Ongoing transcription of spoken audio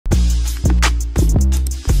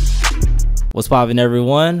What's poppin',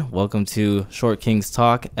 everyone? Welcome to Short Kings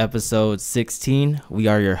Talk, episode 16. We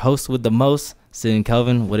are your hosts with the most, Sid and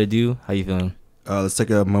Kelvin. What it do? How you feeling? Let's take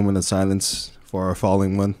a moment of silence for our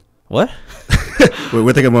falling one. What?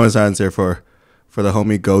 We'll take a moment of silence here for the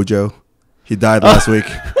homie Gojo. He died last week.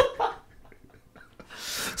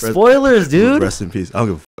 Spoilers, dude. Rest in peace. I don't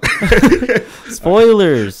give a fuck.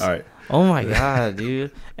 Spoilers. All right. Oh my god,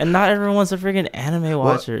 dude. And not everyone's a freaking anime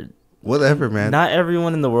watcher. Whatever, man. Not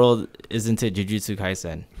everyone in the world is into Jujutsu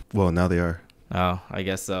Kaisen. Well, now they are. Oh, I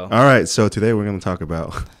guess so. All right. So today we're going to talk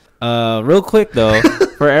about... Real quick, though,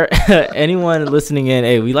 for anyone listening in,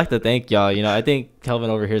 hey, we like to thank y'all. You know, I think Kelvin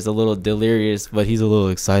over here is a little delirious, but he's a little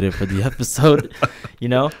excited for the episode, you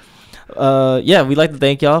know? Yeah, we'd like to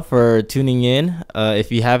thank y'all for tuning in.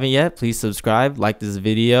 If you haven't yet, please subscribe, like this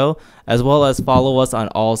video, as well as follow us on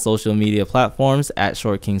all social media platforms at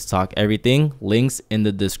Short Kings Talk Everything. Links in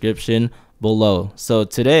the description below. So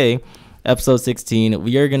today, episode 16,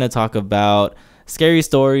 we are going to talk about scary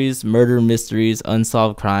stories, murder mysteries,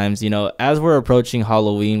 unsolved crimes. You know, as we're approaching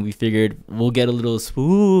Halloween, we figured we'll get a little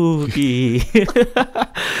spooky.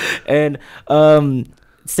 And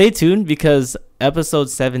stay tuned, because episode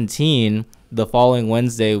 17, the following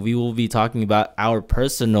Wednesday, we will be talking about our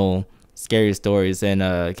personal scary stories.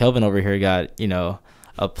 And Kelvin over here got, you know,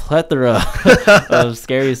 a plethora of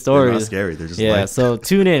scary stories. They're not scary. They're just light. So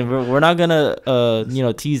tune in. We're not gonna you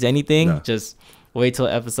know, tease anything. No. Just wait till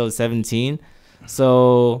episode 17.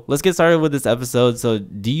 So let's get started with this episode. So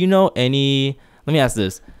do you know any, let me ask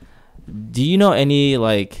this, do you know any,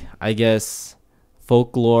 like, I guess,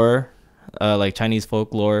 folklore, like Chinese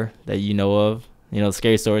folklore that you know of? You know,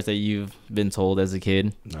 scary stories that you've been told as a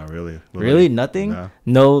kid? Not really. Really? Nothing?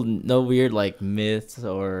 No. No weird, like, myths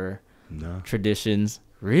or No. traditions?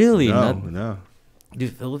 Really? No.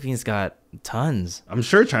 Dude, Philippines got tons. I'm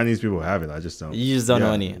sure Chinese people have it. I just don't. You just don't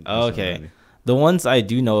know any? Oh, okay. The ones I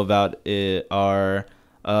do know about are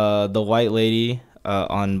the white lady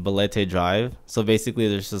on Balete Drive. So basically,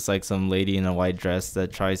 there's just like some lady in a white dress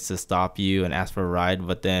that tries to stop you and ask for a ride,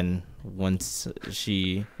 but then once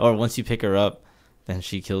you pick her up, then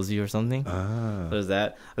she kills you or something. So there's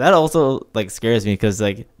that. That also like scares me, because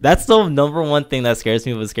like that's the number one thing that scares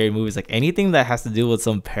me with scary movies. Like anything that has to do with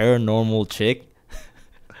some paranormal chick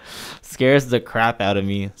scares the crap out of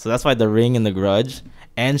me. So that's why The Ring and The Grudge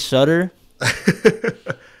and Shudder.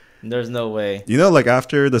 There's no way. You know, like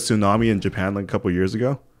after the tsunami in Japan like a couple years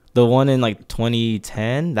ago, the one in like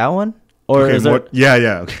 2010, that one, or okay, is there...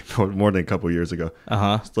 okay, more than a couple years ago.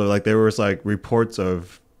 So like there was like reports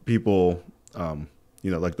of people, you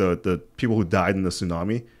know, like the people who died in the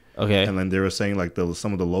tsunami. Okay. And then they were saying like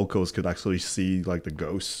some of the locals could actually see like the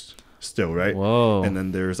ghosts still, right? Whoa. And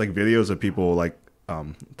then there's like videos of people like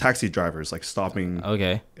taxi drivers like stopping.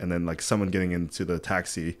 Okay. And then like someone getting into the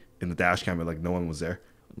taxi in the dash cam, and like no one was there.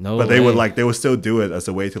 No. But way. they would still do it as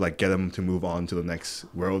a way to like get them to move on to the next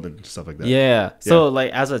world and stuff like that. Yeah. So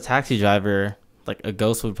like as a taxi driver, like a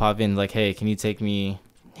ghost would pop in like, hey, can you take me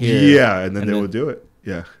here? Yeah, and then they would do it.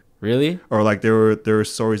 Yeah. Really? Or like there were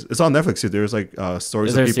stories. It's on Netflix too. There's like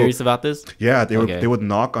stories. Is there of people, a series about this? Yeah, they would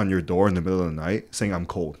knock on your door in the middle of the night saying, "I'm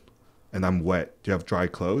cold and I'm wet. Do you have dry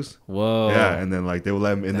clothes?" Whoa. Yeah, and then like they would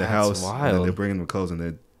let them in the house, wild. and then they bring in the clothes and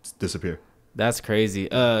they disappear. That's crazy.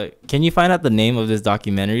 Can you find out the name of this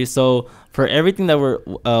documentary? So for everything that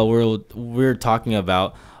we're talking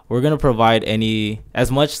about, we're gonna provide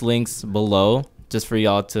as much links below just for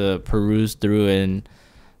y'all to peruse through and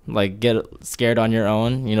like get scared on your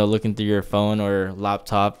own. You know, looking through your phone or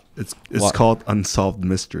laptop. It's called Unsolved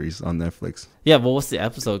Mysteries on Netflix. Yeah, but what's the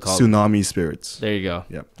episode called? Tsunami Spirits. There you go.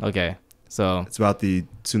 Yep. Okay, so it's about the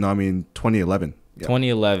tsunami in 2011. Yep.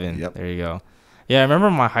 2011. Yep. There you go. Yeah, I remember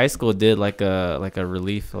my high school did like a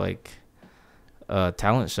relief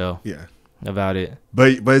talent show. Yeah. About it.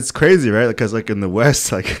 But it's crazy, right? Because like in the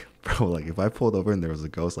West, like bro, like if I pulled over and there was a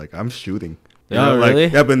ghost, like I'm shooting. You know? Really?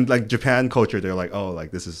 Like, yeah, but in like Japan culture, they're like, oh,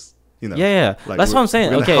 like this is, you know. Yeah. Like, that's what I'm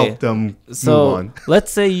saying. We're okay. help them so move on.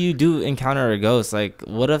 Let's say you do encounter a ghost. Like,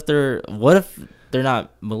 what if they're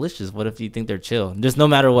not malicious? What if you think they're chill? Just no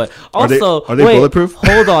matter what. Also, are they bulletproof?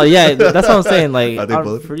 Hold on. Yeah, that's what I'm saying. Like, I'm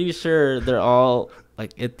bulletproof? pretty sure they're all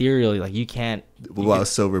like ethereal. Like you can't.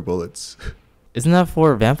 Silver bullets. Isn't that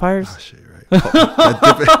for vampires? Oh shit,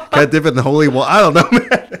 right. Can't dip it in the holy water. I don't know,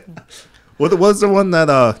 man. What's the one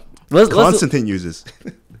that Constantine uses?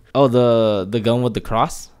 Oh, the gun with the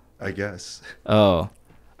cross? I guess. Oh.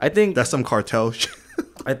 I think that's some cartel shit.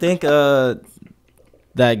 I think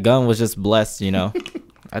that gun was just blessed, you know.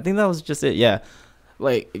 I think that was just it. Yeah.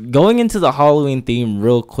 Like going into the Halloween theme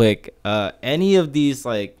real quick, any of these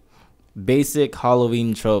like basic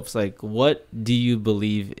Halloween tropes, like what do you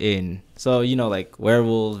believe in? So, you know, like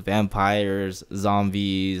werewolves, vampires,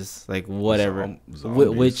 zombies, like whatever.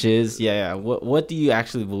 Witches. Yeah. What do you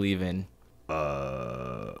actually believe in?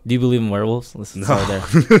 Do you believe in werewolves? Let's start there.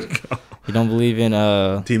 You don't believe in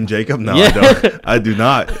Team Jacob? No, yeah. I don't. I do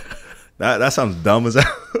not. That sounds dumb as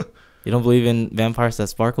hell. You don't believe in vampires that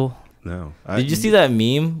sparkle? No. Did you see that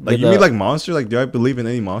meme? Like, you mean like monsters? Like, do I believe in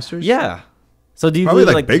any monsters? Yeah. So do you probably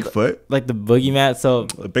believe like Bigfoot? Like the boogeyman? So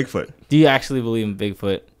Bigfoot. Do you actually believe in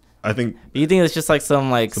Bigfoot? I think. Do you think it's just like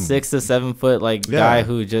some 6 to 7 foot guy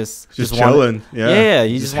who just chilling? Yeah.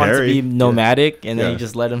 He just wants to be nomadic, and then he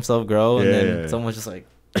just let himself grow, and then someone's just like,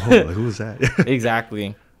 oh, who is that?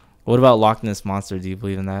 Exactly. What about Loch Ness monster? Do you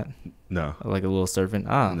believe in that? No. Like a little serpent?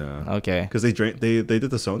 Ah, no. Okay. Because they did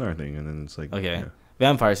the sonar thing, and then it's like okay. Yeah.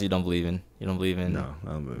 Vampires you don't believe in? You don't believe in? No, I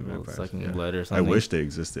don't believe in vampires. Sucking blood or something. I wish they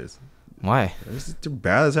existed. Why? They're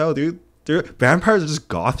bad as hell, dude. Vampires are just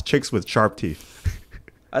goth chicks with sharp teeth.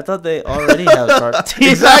 I thought they already have sharp teeth.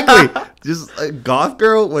 Exactly. Just a goth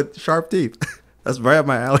girl with sharp teeth. That's right up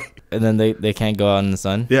my alley. And then they can't go out in the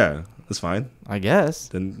sun? Yeah, that's fine. I guess.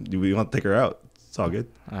 Then we want to take her out. It's all good.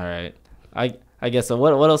 All right. I guess so.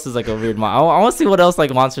 What else is like a weird I want to see what else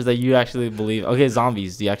like monsters that you actually believe. Okay,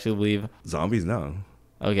 zombies. Do you actually believe? Zombies? No.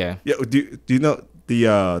 Okay. Yeah. Do you know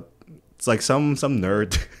the it's like some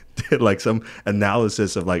nerd did like some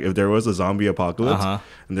analysis of like if there was a zombie apocalypse,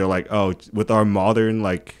 and they're like, oh, with our modern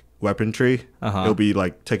like weaponry, it'll be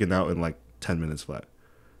like taken out in like 10 minutes flat.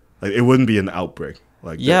 Like it wouldn't be an outbreak.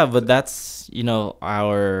 Like but that's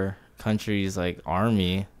our country's like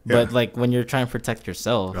army. Yeah. But like when you're trying to protect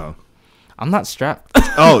yourself, I'm not strapped.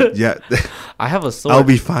 Oh yeah, I have a sword. I'll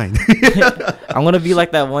be fine. I'm gonna be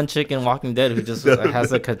like that one chick in Walking Dead who just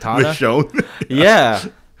has a katana. Michonne. Yeah,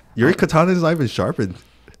 your katana is not even sharpened.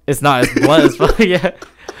 It's not. It's blunt as fuck. Yeah.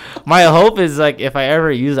 My hope is like if I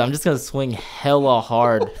ever use it, I'm just gonna swing hella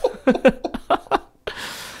hard.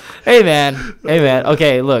 Hey man.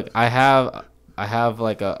 Okay, look, I have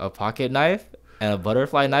like a pocket knife and a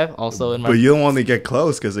butterfly knife also in my. But you don't want to get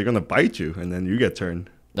close because they're gonna bite you and then you get turned.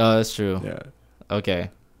 Oh, that's true. Yeah. Okay.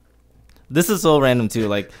 This is so random too.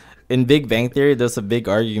 Like in Big Bang Theory, there's a big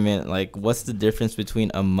argument. Like, what's the difference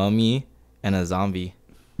between a mummy and a zombie?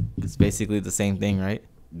 It's basically the same thing, right?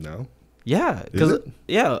 No. Yeah, because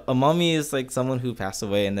a mummy is like someone who passed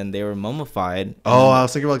away and then they were mummified. Oh, I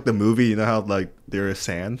was thinking like the movie. You know how like there is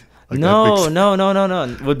sand. Like no.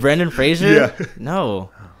 With Brendan Fraser. Yeah.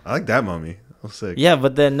 No. I like that mummy. I was sick. Yeah,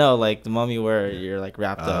 but then no, like the mummy where you're like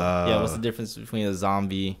wrapped up. Yeah, what's the difference between a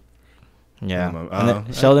zombie? Yeah, and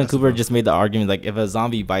then Sheldon Cooper just made the argument like if a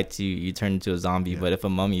zombie bites you, you turn into a zombie, but if a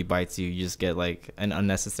mummy bites you, you just get like an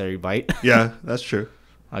unnecessary bite. Yeah, that's true.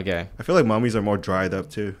 Okay. I feel like mummies are more dried up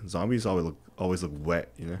too. Zombies always look wet,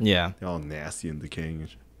 you know? Yeah. They're all nasty and decaying.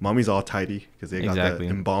 Mummies all tidy because they got that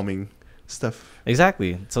embalming stuff.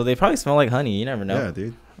 Exactly. So they probably smell like honey. You never know. Yeah,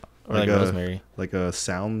 dude. Or like rosemary. Like a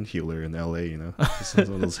sound healer in LA, you know? Just one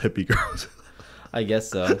of those hippie girls. I guess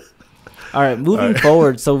so. All right, moving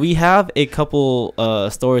forward. So we have a couple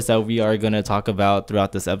stories that we are going to talk about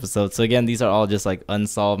throughout this episode. So again, these are all just like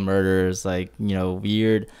unsolved murders, like,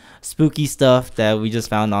 weird, spooky stuff that we just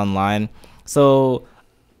found online. So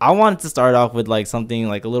I wanted to start off with like something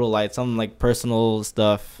like a little light, some like personal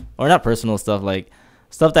stuff, or not personal stuff, like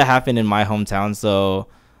stuff that happened in my hometown. So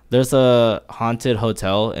there's a haunted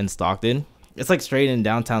hotel in Stockton. It's like straight in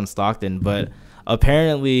downtown Stockton, but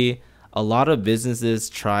apparently a lot of businesses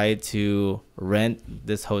try to rent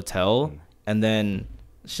this hotel and then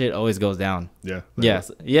shit always goes down. Yeah.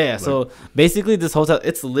 Yes. Yeah. So basically this hotel,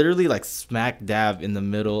 it's literally like smack dab in the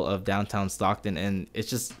middle of downtown Stockton and it's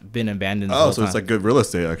just been abandoned. Oh, so it's like good real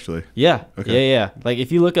estate actually. Yeah. Okay. Yeah. Like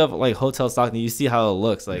if you look up like Hotel Stockton, you see how it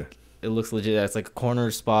looks like. It looks legit. It's like a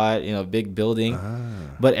corner spot, big building.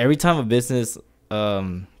 But every time a business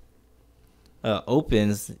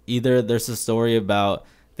opens, either there's a story about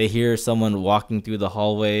they hear someone walking through the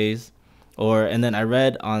hallways, and then I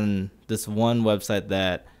read on this one website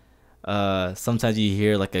that sometimes you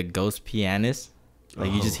hear like a ghost pianist,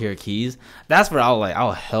 like you just hear keys. That's where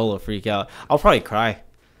I'll hella freak out. I'll probably cry.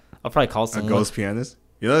 I'll probably call someone. A ghost pianist?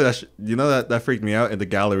 You know that freaked me out in the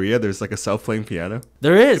Galleria. There's like a self-playing piano.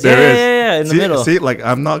 There is. Yeah, in the middle. See, like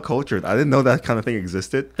I'm not cultured. I didn't know that kind of thing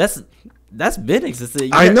existed. That's been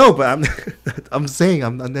existed. I know, but I'm saying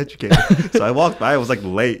I'm uneducated. So I walked by. I was like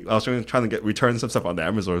late. I was trying to return some stuff on the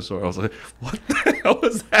Amazon store. I was like, what the hell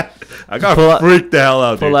was that? I got freaked the hell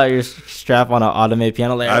out. Pull out your strap on an automated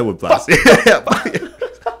piano. Like, I would blast it.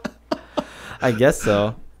 I guess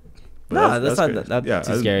so. But that's not great. that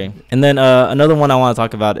too scary. And then another one I want to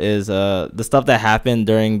talk about is the stuff that happened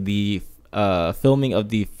during the filming of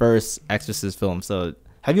the first Exorcist film. So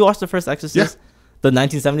have you watched the first Exorcist? Yeah. The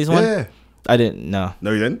 1970s one? Yeah. I didn't. No.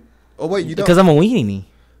 No, you didn't? Oh wait, you don't. Because I'm a weenie.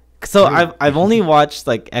 So I've only watched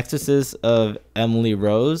like Exorcist of Emily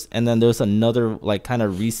Rose, and then there's another like kind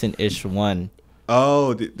of recent-ish one.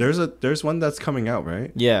 Oh, there's one that's coming out,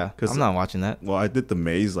 right? Yeah, I'm not watching that. Well, I did The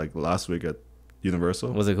Maze like last week at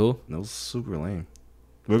Universal. Was it cool? It was super lame.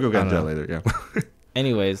 We'll go get into that later. Yeah.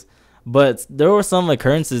 Anyways, but there were some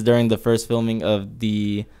occurrences during the first filming of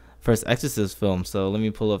the first Exorcist film. So let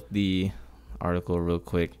me pull up the article real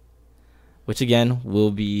quick, which again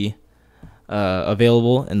will be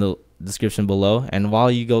available in the description below. And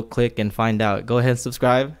while you go click and find out, go ahead and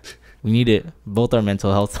subscribe. We need it. Both our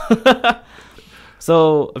mental health.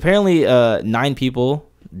 So apparently 9 people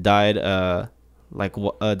died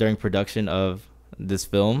during production of this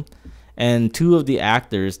film, and 2 of the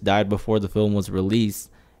actors died before the film was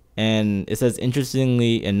released. And it says,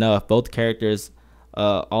 interestingly enough, both characters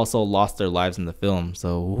also lost their lives in the film.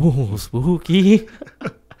 So ooh, spooky.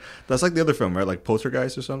 That's like the other film, right? Like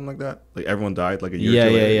Poltergeist or something like that. Like everyone died like a year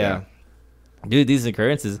later. Yeah. Dude, these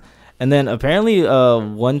occurrences. And then apparently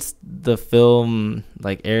once the film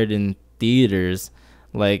like aired in theaters,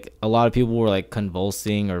 like a lot of people were like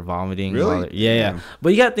convulsing or vomiting. Really? Yeah. But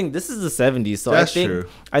you gotta think, this is the 70s. So that's true.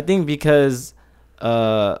 I think because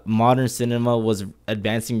modern cinema was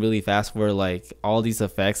advancing really fast, where like all these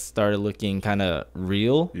effects started looking kind of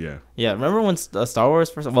real. Yeah. Remember when Star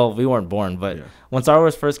Wars first? Well, we weren't born, but when Star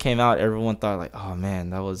Wars first came out, everyone thought like, oh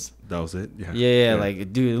man, that was it. Yeah.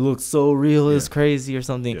 Like, dude, it looks so real. It's crazy or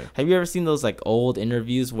something. Have you ever seen those like old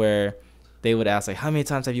interviews where they would ask like, how many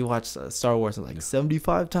times have you watched Star Wars? And like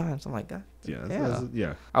 75 times. I'm like, that.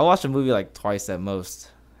 Yeah. I watched a movie like twice at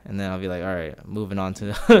most. And then I'll be like, all right, moving on to.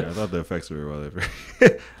 I thought the effects were whatever.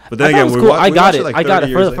 But then again, cool. I got it. I got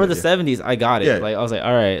it for the 70s. I got it. Yeah. Like I was like,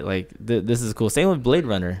 all right, like this is cool. Same with Blade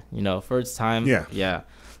Runner. You know, first time. Yeah.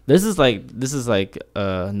 This is like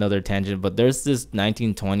another tangent, but there's this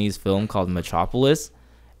 1920s film called Metropolis,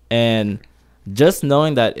 and just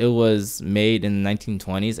knowing that it was made in the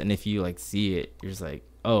 1920s, and if you like see it, you're just like,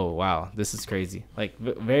 oh wow, this is crazy. Like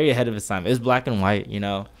very ahead of its time. It's black and white. You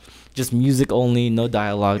know. Just music only, no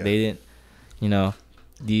dialogue. They didn't,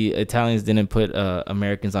 the Italians didn't put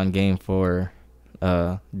Americans on game for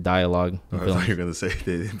dialogue. I thought you were gonna say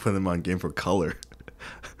they didn't put them on game for color.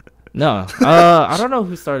 No, I don't know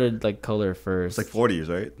who started like color first. It's like 40s,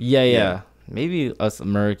 right? Yeah. Maybe us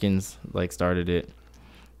Americans like started it.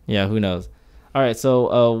 Yeah, who knows? All right,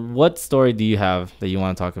 so what story do you have that you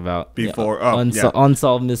want to talk about? Before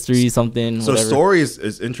Unsolved mystery, something. So whatever. stories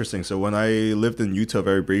is interesting. So when I lived in Utah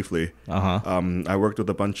very briefly, I worked with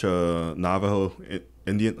a bunch of Navajo,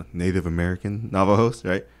 Indian, Native American Navajos,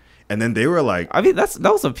 right? And then they were like, I mean, that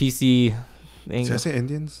was a PC thing. Did I say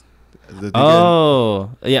Indians?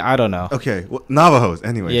 Yeah, I don't know. Okay, well, Navajos,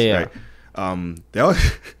 anyways, yeah. right?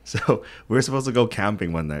 So we were supposed to go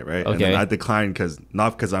camping one night, right? Okay. And then I declined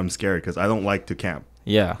not because I'm scared, because I don't like to camp.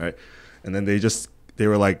 Yeah. Right. And then they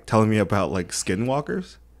were like telling me about like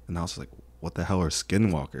skinwalkers, and I was like, what the hell are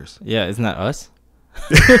skinwalkers? Yeah, isn't that us?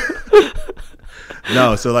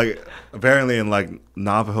 No, so like apparently in like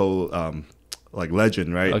Navajo like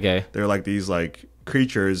legend, right? Okay. They're like these like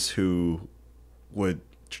creatures who would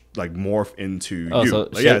like morph into you. So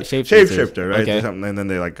like, shapeshifter, right? Okay. And then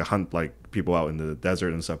they like hunt like people out in the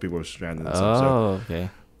desert and stuff. People were stranded and stuff. Okay.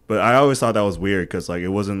 But I always thought that was weird because like it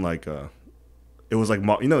wasn't like it was like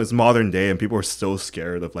it's modern day and people are still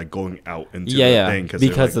scared of like going out into the thing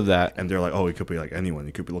because of that. And they're like, oh, it could be like anyone.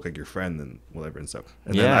 It could look like your friend and whatever and stuff.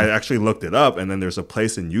 And then I actually looked it up, and then there's a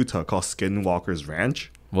place in Utah called Skinwalkers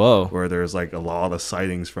Ranch. Whoa. Where there's like a lot of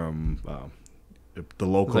sightings from the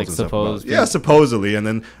locals like and stuff. Supposedly. And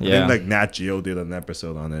then I think like Nat Geo did an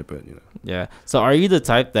episode on it, but Yeah. So are you the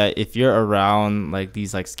type that if you're around like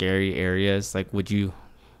these like scary areas, like would you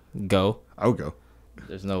go? I would go.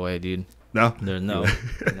 There's no way, dude. No. There's no.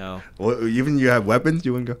 Well, even you have weapons,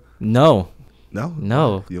 you wouldn't go? No.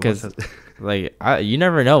 Because like you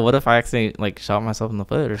never know. What if I accidentally like shot myself in the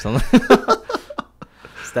foot or something?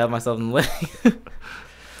 Stab myself in the leg.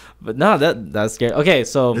 But no, that's scary. Okay,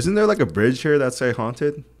 so isn't there like a bridge here that's say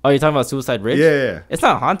haunted? Oh, you're talking about Suicide Bridge? Yeah. It's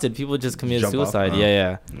not haunted. People just committed suicide.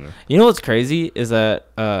 Yeah. You know what's crazy is that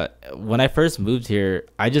when I first moved here,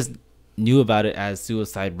 I just knew about it as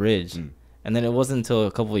Suicide Bridge, and then it wasn't until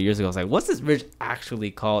a couple of years ago I was like, "What's this bridge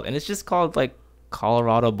actually called?" And it's just called like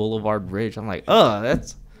Colorado Boulevard Bridge. I'm like, "Oh,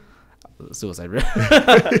 that's Suicide Bridge."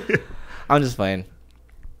 I'm just playing.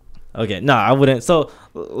 Okay, no, I wouldn't. So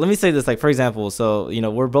let me say this, like, for example, so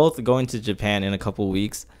we're both going to Japan in a couple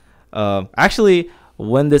weeks. Actually,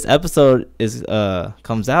 when this episode is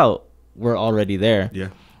comes out, we're already there. Yeah.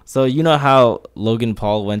 So you know how Logan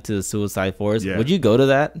Paul went to the Suicide Forest? Yeah. Would you go to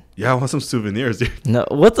that? Yeah, I want some souvenirs, dude. No.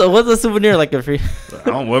 What's a souvenir like a free? I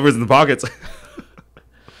don't know, whatever's in the pockets.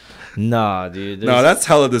 Nah, dude. No, that's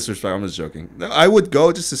hella disrespect. I'm just joking. No, I would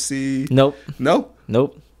go just to see. Nope. No?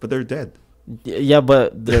 Nope. But they're dead. Yeah,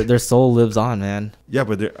 but their soul lives on, man. Yeah,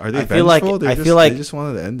 but are they I feel like vengeful? They just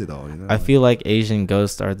wanted to end it all, I feel like Asian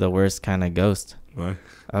ghosts are the worst kind of ghost. Why?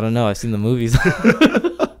 I don't know. I've seen the movies.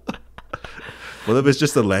 What if it's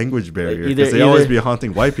just a language barrier? Like Because they always be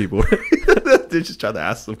haunting white people. They just try to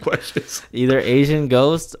ask them questions. Either Asian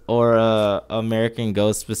ghost or American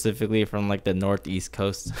ghost, specifically from like the northeast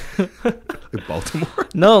coast. In Baltimore?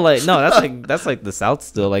 No, that's like the South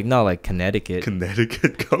still. Like no, like Connecticut.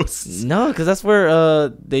 Connecticut ghosts. No, because that's where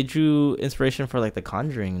they drew inspiration for like The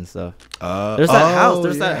Conjuring and stuff. There's that house.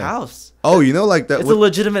 There's that house. Oh, like that. It's a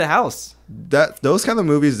legitimate house. Those kind of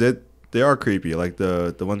movies they are creepy. Like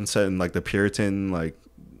the one set in like the Puritan, like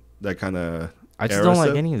that kind of. I just don't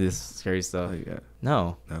like any of this scary stuff. Like, yeah.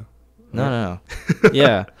 No. No. No.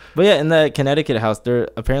 Yeah, but yeah, in the Connecticut house,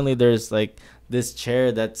 there's like this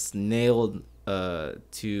chair that's nailed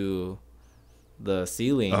to the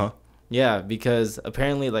ceiling. Uh-huh. Yeah, because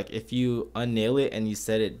apparently, like, if you unnail it and you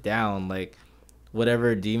set it down, like,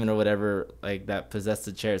 whatever demon or whatever like that possessed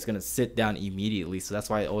the chair, it's gonna sit down immediately. So that's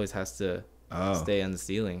why it always has to stay on the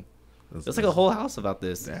ceiling. There's like a whole house about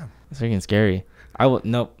this. Yeah, it's freaking scary.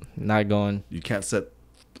 Nope, not going. You can't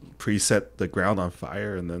preset the ground on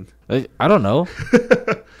fire and then. I don't know.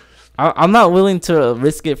 I'm not willing to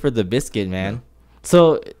risk it for the biscuit, man. No.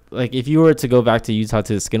 So, like, if you were to go back to Utah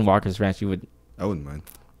to the Skinwalker's Ranch, you would. I wouldn't mind.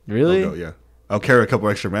 Really? I'll go, yeah. I'll carry a couple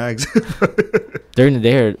extra mags. During the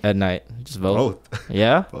day or at night? Just both. Both.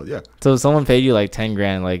 Yeah. Well, yeah. So if someone paid you like 10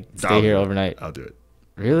 grand, like stay here overnight. I'll do it.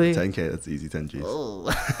 Really? 10K. That's easy. 10 G's.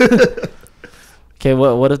 Oh. Okay,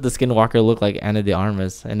 what if the Skinwalker looked like Anna de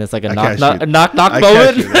Armas and it's like a knock moment? Knock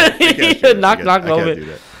moment.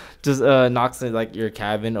 Just knocks at like your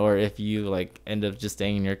cabin, or if you like end up just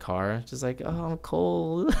staying in your car, just like, oh, I'm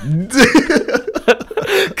cold.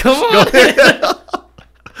 Come on.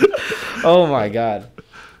 Oh my god.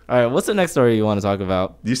 All right, what's the next story you want to talk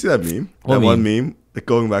about? Do you see that meme? One meme. Like,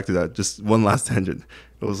 going back to that, just one last tangent.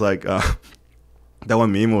 It was like that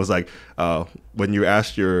one meme was like when you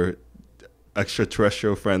asked your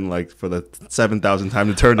extraterrestrial friend like for the 7,000th time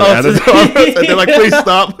to turn to Anna, and they're like, please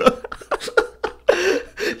stop.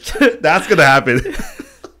 That's gonna happen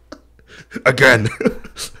again.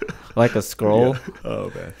 Like a scroll. Yeah.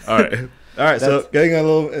 Oh man. All right. So getting a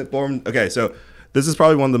little informed. Okay, so this is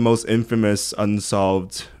probably one of the most infamous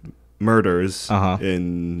unsolved murders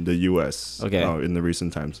in the U.S. Okay. In the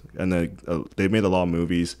recent times, and they made a lot of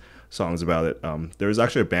movies, songs about it. There was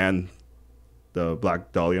actually a band, the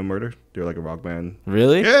Black Dahlia murder. They're like a rock band.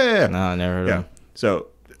 Really? Yeah. No, I never heard of them. So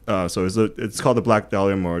it's called the Black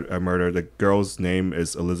Dahlia murder. The girl's name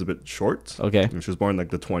is Elizabeth Short. Okay. And she was born in like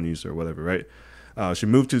the 20s or whatever, right? She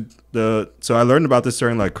moved to so I learned about this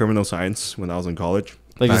during like criminal science when I was in college.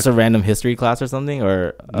 Like just a random history class or something,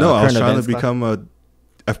 or no, I was trying to become a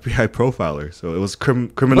FBI profiler, so it was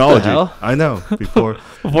criminology. What the hell? I know before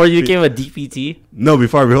you became a DPT. No,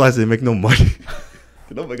 before I realized they make no money.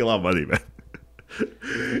 They don't make a lot of money, man.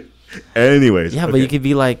 Anyways, yeah, but you could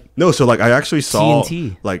be like so like I actually saw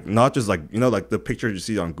TNT. Like not just like like the pictures you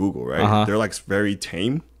see on Google, right? They're like very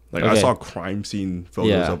tame. Like I saw crime scene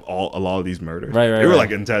photos of a lot of these murders. Right. They were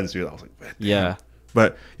like intense, dude. I was like, man, yeah.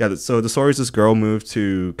 But yeah, so the story is this girl moved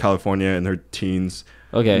to California in her teens.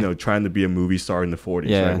 Okay. Trying to be a movie star in the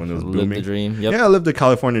 40s, right? When it was booming. Lived the dream. Yep. Yeah, I lived the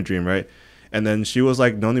California dream, right? And then she was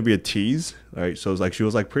like known to be a tease, right? So it was like she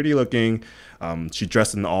was like pretty looking. She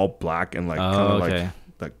dressed in all black and like kind of like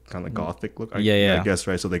kind of gothic look. I guess,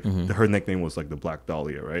 right? So like her nickname was like the Black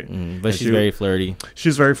Dahlia, right? But she's very flirty.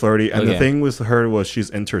 She's very flirty, and the thing with her was she's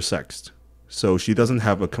intersexed, so she doesn't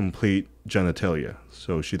have a complete genitalia.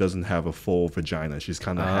 So she doesn't have a full vagina. She's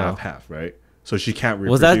kind of half, right? So she can't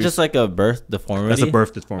reproduce. Was that just like a birth deformity? That's a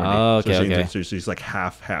birth deformity. Oh, okay, so she's like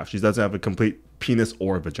half. She doesn't have a complete penis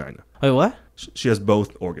or vagina. Wait, what? She has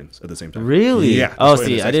both organs at the same time. Really? Yeah. Oh,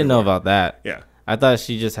 see, I didn't know about that. Yeah. I thought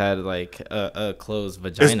she just had like a closed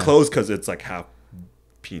vagina. It's closed because it's like half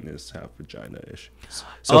penis, half vagina-ish.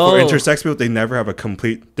 So for intersex people, they never have a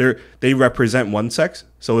complete. They represent one sex,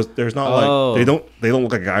 so there's not like they don't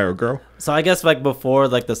look like a guy or a girl. So I guess like before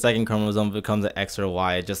like the second chromosome becomes an X or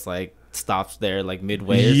Y, it just like stops there like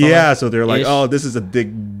midway. Or something. So they're like, oh, this is a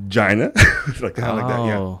big vagina, like kind of like that.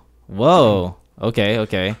 Yeah. Whoa. Okay.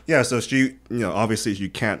 Okay. Yeah, so she, obviously you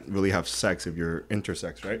can't really have sex if you're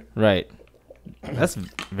intersex, right? Right. That's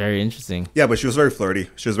very interesting. Yeah, but she was very flirty.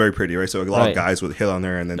 She was very pretty, right? So a lot of guys would hit on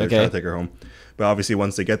her and then they're trying to take her home. But obviously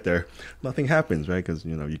once they get there, nothing happens, right? Because,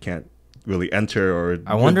 you can't really enter or...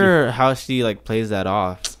 I wonder how she like plays that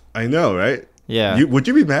off. I know, right? Yeah. Would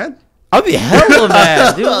you be mad? I'd be hella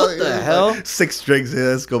mad, dude. What the hell? 6 drinks,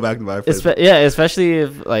 let's go back to my place. Especially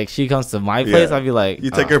if like she comes to my place, I'd be like,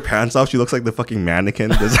 you take her pants off, she looks like the fucking mannequin.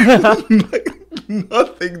 There's like,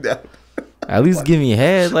 nothing down. At least give me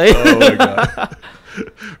head, like. Oh my god.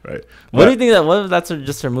 Right. What do you think what if that's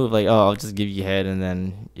just her move? Like, oh, I'll just give you head and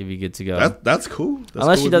then you'll be good to go. That's cool. That's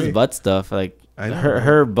Unless cool she does butt stuff, like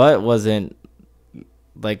her butt wasn't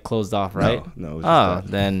like closed off, right? No.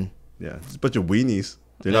 Then yeah, it's a bunch of weenies.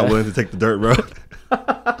 They're not willing to take the dirt road.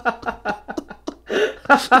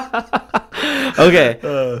 Okay,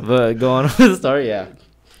 but go on with the story. Yeah,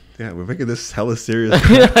 we're making this hella serious.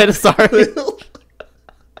 Sorry.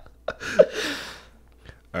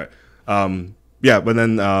 All right. Yeah, but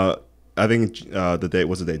then I think the date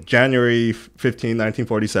was January 15,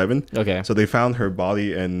 1947. Okay. So they found her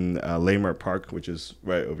body in Leimert Park, which is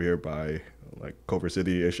right over here by like Culver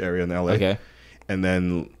City-ish area in LA. Okay. And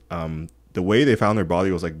then the way they found her body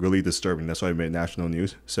was like really disturbing. That's why it made national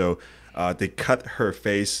news. So they cut her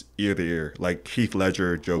face ear to ear, like Heath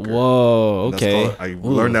Ledger Joker. Whoa, okay. I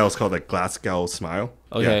learned that was called like Glasgow smile.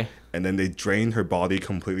 Okay. Yeah. And then they drained her body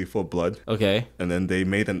completely full of blood. Okay. And then they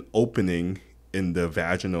made an opening in the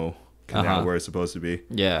vaginal canal where it's supposed to be.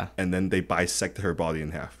 Yeah. And then they bisected her body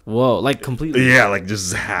in half. Whoa, like completely? Yeah, like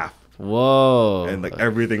just half. Whoa. And like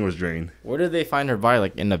everything was drained. Where did they find her body?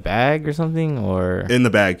 Like in a bag or something? Or in the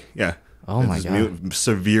bag, yeah. Oh my god.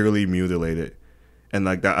 Severely mutilated. And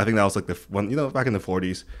like that, I think that was like the one, back in the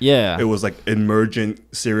 40s. Yeah. It was like emergent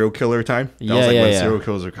serial killer time. That was like when serial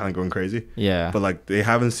killers are kind of going crazy. Yeah. But like they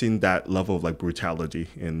haven't seen that level of like brutality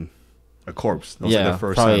in a corpse. That was like the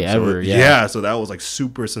first probably time. ever. So that was like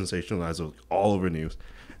super sensationalized. It was all over news.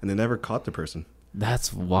 And they never caught the person.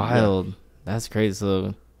 That's wild. Yeah. That's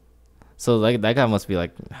crazy. So like that guy must be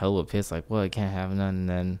like hella pissed. Like, well, I can't have none. And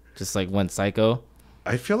then just like went psycho.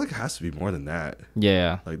 I feel like it has to be more than that.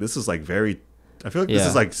 Yeah. Like this is like I feel like this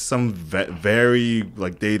is like some very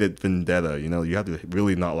like dated vendetta. You have to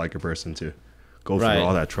really not like a person to go through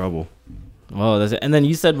all that trouble. Well, that's it. And then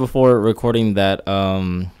you said before recording that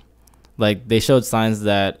like they showed signs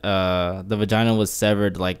that the vagina was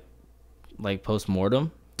severed like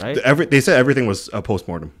post-mortem, right? They said everything was a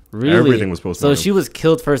post-mortem. Really? Everything was post-mortem. So she was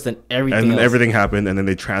killed first and everything and else. Everything happened and then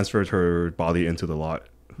they transferred her body into the lot.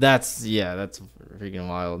 That's freaking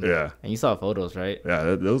wild. Yeah. And you saw photos, right?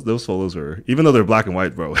 Yeah, those photos were, even though they're black and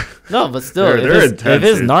white, bro. No, but still, they're intense, if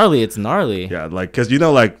it's gnarly, it's gnarly. Yeah, like, because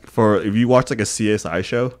like if you watch like a CSI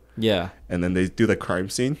show, yeah, and then they do the crime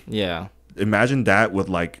scene, yeah, imagine that with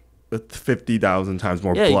like 50,000 times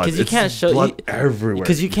more blood. Yeah, because you can't show blood everywhere.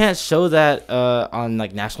 Because you can't show that on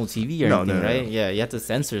like national TV or anything, right? Yeah, you have to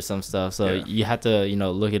censor some stuff, so you have to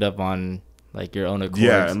look it up on like your own accord.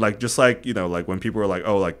 Yeah, and like just like like when people are like,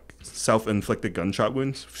 oh, like self-inflicted gunshot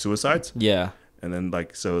wounds, suicides. Yeah. And then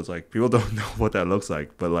like so it's like people don't know what that looks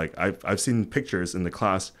like, but like I've seen pictures in the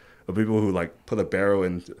class of people who like put a barrel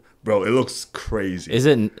in. Bro, it looks crazy. Is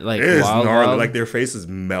it like it is wild, gnarly? wild? Like their faces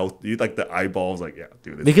melt. You like the eyeballs, like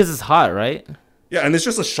dude. Because it's hot, right? Yeah, and it's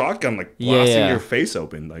just a shotgun like blasting your face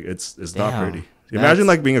open. Like it's not pretty. Imagine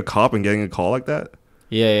like being a cop and getting a call like that.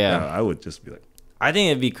 Yeah. I would just be like. I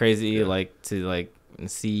think it'd be crazy like to like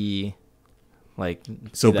see. Like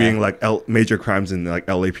so being like major crimes in like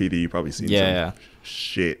LAPD, you probably seen some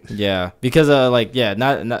shit. Yeah, because not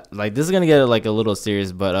like this is gonna get like a little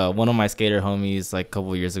serious, but one of my skater homies like a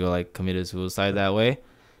couple years ago like committed suicide that way,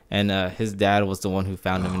 and his dad was the one who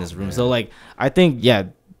found him in his room. Man. So like I think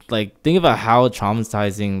like think about how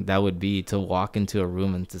traumatizing that would be to walk into a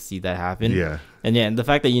room and to see that happen. Yeah, and the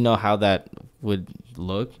fact that how that would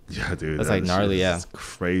look. Yeah, dude. That's like gnarly. Yeah,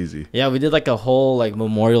 crazy. Yeah, we did like a whole like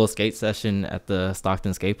memorial skate session at the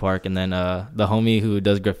Stockton skate park, and then the homie who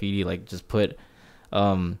does graffiti like just put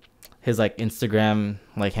his like Instagram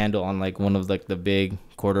like handle on like one of like the big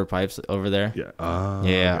quarter pipes over there. Yeah.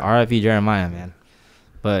 Yeah. R.I.P. Jeremiah, man.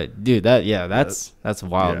 But dude, that's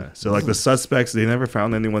wild. Yeah. So like the suspects, they never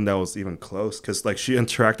found anyone that was even close, because like she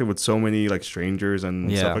interacted with so many like strangers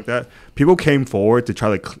and stuff like that. People came forward to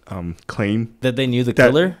try to claim that they knew the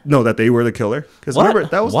killer. No, that they were the killer. Because remember,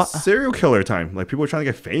 that was serial killer time. Like people were trying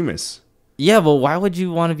to get famous. Yeah, but why would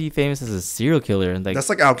you want to be famous as a serial killer? Like that's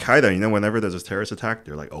like Al Qaeda. Whenever there's a terrorist attack,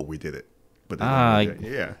 they're like, "Oh, we did it." But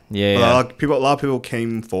yeah. But a lot of people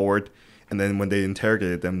came forward. and then when they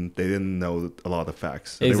interrogated them, they didn't know a lot of the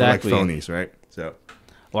facts. So Exactly. They were like phonies, right? So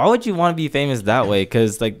why would you want to be famous that way?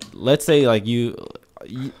 Because like, let's say like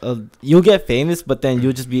you'll get famous, but then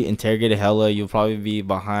you'll just be interrogated hella. You'll probably be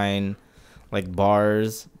behind like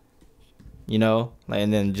bars, you know, like,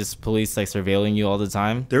 and then just police like surveilling you all the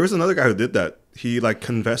time. there was another guy who did that. He like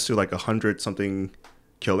confessed to like 100 something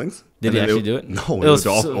killings. Did he actually do it? No, it was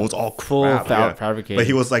all full crap. fabricated. But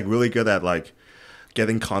he was like really good at like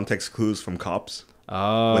getting context clues from cops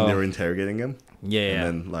when they were interrogating him. Yeah. And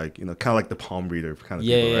then like, you know, kind of like the palm reader kind of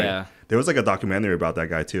Yeah, people, right? yeah. There was like a documentary about that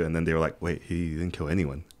guy too, and then they were like, wait, he didn't kill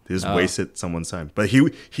anyone. They just wasted someone's time. But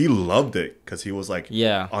he loved it because he was like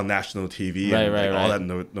on national TV and like, all that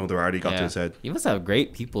notoriety got to his head. He must have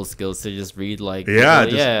great people skills to just read like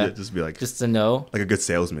just be like just to know, like a good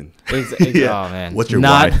salesman. Oh man, What's your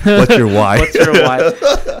why? What's your why? What's your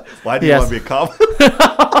why? Why do you want to be a cop?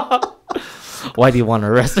 Why do you want to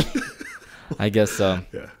arrest me? I guess so.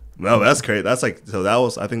 Yeah. No, that's great. That's like, so that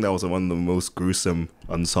was, I think that was one of the most gruesome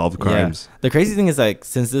unsolved crimes. Yeah. The crazy thing is like,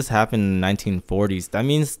 since this happened in the 1940s, that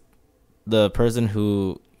means the person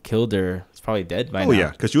who killed her is probably dead by now. Oh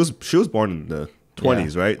yeah, because she was born in the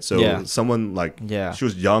 20s, right? So someone like, she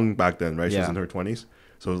was young back then, right? She was in her 20s.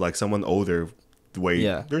 So like someone older,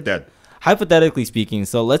 they're dead. Hypothetically speaking,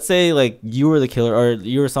 so let's say like you were the killer, or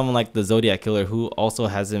you were someone like the Zodiac killer who also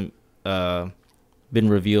hasn't been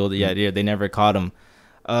revealed yet. Yeah, they never caught him.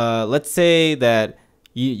 Let's say that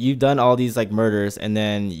you've done all these like murders, and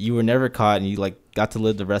then you were never caught, and you like got to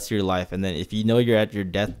live the rest of your life. And then if you know you're at your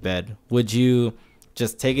deathbed, would you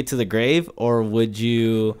just take it to the grave, or would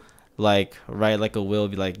you like write like a will,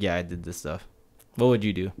 be like, yeah, I did this stuff? What would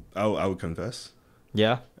you do? I would confess.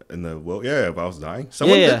 Yeah. In the will, if I was dying,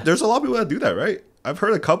 there's a lot of people that do that, right? I've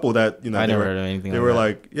heard a couple that, you know, I never heard of anything. They were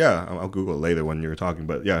like, I'll Google it later when you're talking,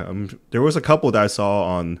 but there was a couple that I saw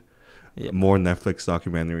on more Netflix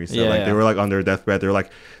documentaries. So they were like on their deathbed. They were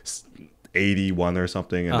like 81 or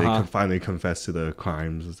something, and they finally confessed to the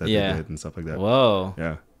crimes that they did and stuff like that. Whoa.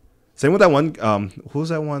 Yeah. Same with that one. Who was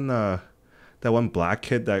that one? That one black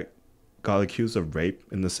kid that got accused of rape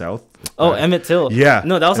in the South. Oh, Emmett Till. Yeah.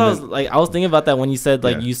 No, that was I was thinking about that when you said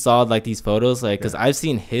like you saw like these photos, like because I've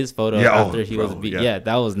seen his photo after he was beat. Yeah,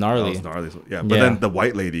 that was gnarly. Yeah, but then the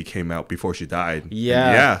white lady came out before she died.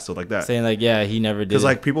 Yeah. So like that. Saying like, he never did. Because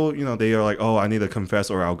like people, you know, they are like, oh, I need to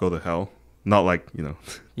confess or I'll go to hell. Not like, you know.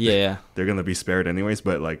 They're gonna be spared anyways,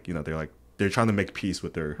 but like, you know, they're trying to make peace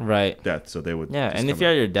with their death, so they would. Yeah, and if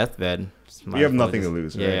you're at your deathbed, you have nothing to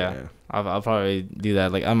lose. Right? Yeah. I'll probably do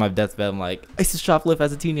that. Like on my deathbed, I'm like, I used to shoplift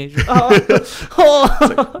as a teenager. It's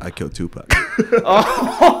like, I killed Tupac.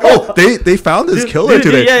 They found his killer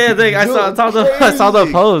today. I saw the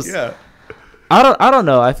post. Yeah. I don't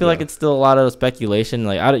know. I feel like it's still a lot of speculation.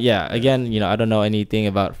 Like again, you know, I don't know anything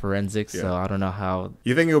about forensics, so I don't know how.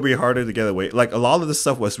 You think it'll be harder to get away? Like a lot of the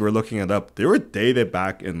stuff we're looking it up, they were dated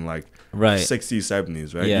back in like 60s,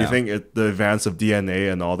 70s, right? You think the advance of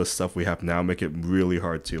DNA and all the stuff we have now make it really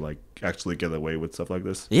hard to like actually get away with stuff like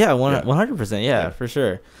this? Yeah, 100%. Yeah, for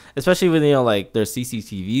sure. Especially with, you know, like there's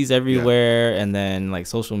CCTVs everywhere, and then like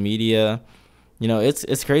social media. You know,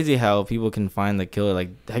 it's crazy how people can find the killer. Like,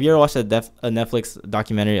 have you ever watched a Netflix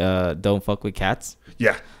documentary, Don't Fuck with Cats?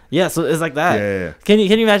 Yeah. Yeah, so it's like that. Yeah. Can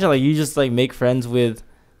you imagine, like, you just, like, make friends with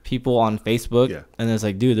people on Facebook, and it's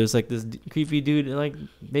like, dude, there's, like, this creepy dude, like,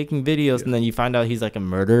 making videos, and then you find out he's, like, a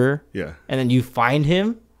murderer. Yeah. And then you find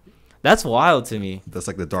him? That's wild to me. That's,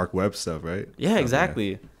 like, the dark web stuff, right? Yeah,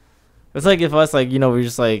 exactly. It's like if us, like, you know, we're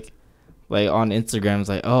just, like on Instagram, it's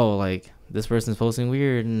like, oh, like, this person's posting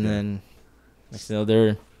weird, and then... You know,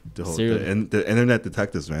 they're the internet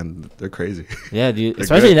detectives, man. They're crazy. Yeah, dude.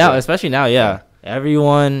 Especially now. Yeah.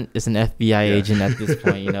 Everyone is an FBI agent at this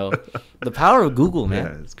point. You know, the power of Google, man.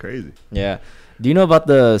 Yeah, it's crazy. Yeah. Do you know about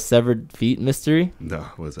the severed feet mystery? No.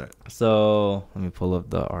 What is that? So let me pull up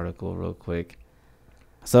the article real quick.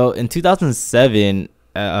 So in 2007,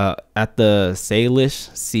 at the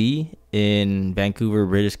Salish Sea in Vancouver,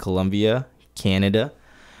 British Columbia, Canada,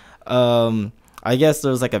 I guess there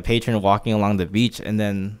was like a patron walking along the beach, and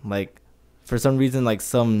then like for some reason like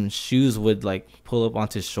some shoes would like pull up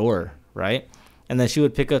onto shore, right? And then she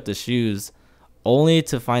would pick up the shoes, only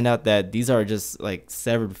to find out that these are just like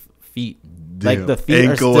severed feet. Damn. Like the feet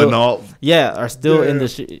ankle are still, and all. Yeah, are still in the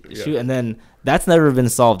shoe, and then that's never been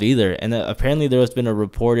solved either. And apparently there has been a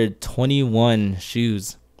reported 21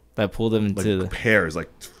 shoes that pulled them into the pairs, like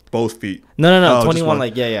both feet. No, 21.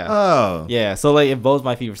 Like Oh, yeah. So like if both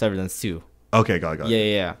my feet were severed, then it's 2. Okay, got it.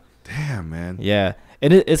 Yeah. Damn, man. Yeah,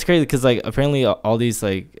 and it's crazy because like apparently all these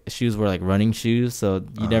like shoes were like running shoes, so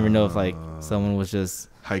you never know if like someone was just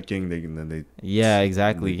hiking, then they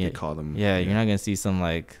exactly. they call them. Yeah, you're not gonna see some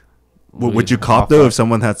like. Would you cop though if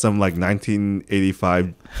someone had some like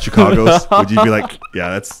 1985 Chicago's? Would you be like,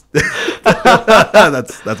 yeah, that's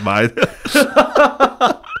that's mine.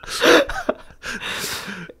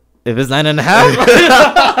 If it's 9.5,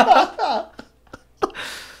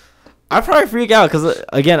 I'd probably freak out because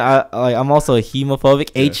again, I'm also a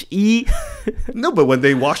hemophobic. HE. No, but when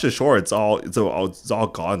they wash the shore, it's all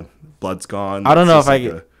gone. Blood's gone. I don't know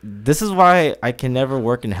if this is why I can never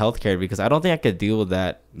work in healthcare because I don't think I could deal with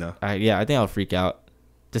that. No. I think I'll freak out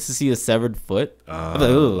just to see a severed foot.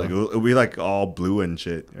 Like, it'll be like all blue and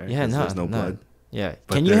shit. Right? Yeah, there's no blood. Yeah,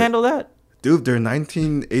 but can you handle that? Dude, they're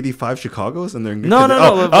 1985 Chicago's and they're no.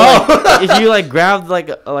 Like, if you like grabbed like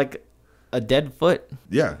a dead foot.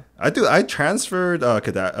 Yeah, I do. I transferred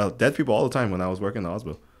dead people all the time when I was working in the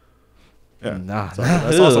hospital. Yeah,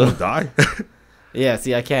 I saw someone die. Yeah,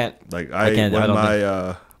 see, I can't. Like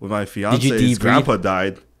when my fiance's grandpa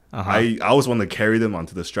died, I was one that carried him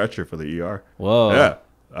onto the stretcher for the ER. Whoa. Yeah.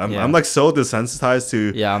 I'm like so desensitized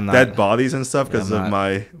to dead bodies and stuff because of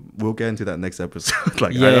my. We'll get into that next episode.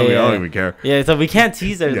 Like I don't even care. Yeah, so we can't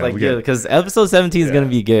tease it because episode 17 is gonna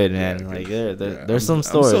be good, man. Like there's some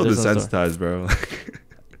stories. I'm so desensitized, bro.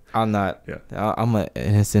 I'm not. Yeah. I'm an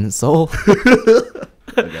innocent soul.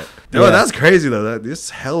 Okay. Dude, that's crazy though. This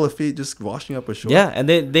hella feet just washing up a shore. Yeah, and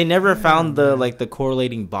they never found the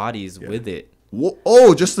correlating bodies with it.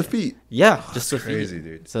 Oh, just the feet. Yeah, just the crazy, feet.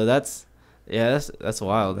 Dude. So that's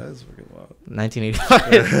wild. That is freaking wild.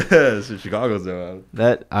 1985. So Chicago's wild.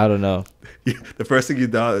 That I don't know. The first thing you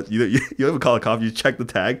do, you don't even call a cop. You check the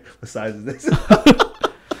tag. What size is this?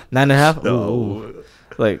 9.5. No. Ooh.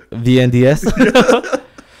 Like VNDS.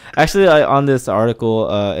 Actually, on this article,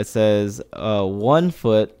 it says 1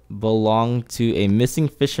 foot belonged to a missing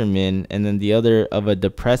fisherman, and then the other of a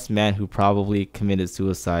depressed man who probably committed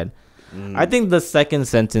suicide. I think the second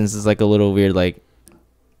sentence is like a little weird. Like,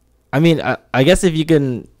 I mean, I guess if you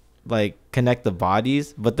can like connect the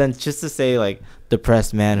bodies, but then just to say like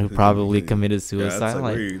depressed man who probably committed suicide,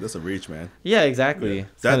 that's a reach, man. Yeah, exactly.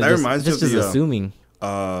 Yeah. That reminds me of just assuming.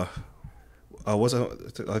 What's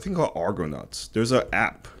I think called Argonauts. There's an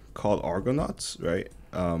app called Argonauts, right?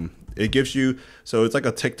 It gives you, so it's like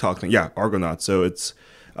a TikTok thing. Yeah, Argonauts. So it's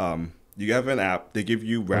you have an app. They give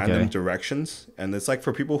you random directions, and it's like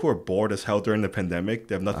for people who are bored as hell during the pandemic.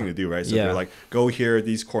 They have nothing to do, right? So they're like, go here,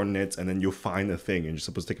 these coordinates, and then you'll find a thing, and you're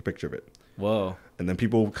supposed to take a picture of it. Whoa. And then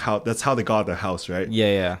that's how they got the house, right?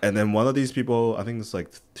 Yeah. And then one of these people, I think it's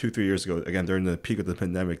like 2-3 years ago, again during the peak of the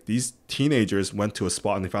pandemic, these teenagers went to a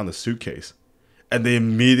spot and they found a suitcase. And they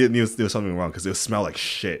immediately knew there was something wrong because it smelled like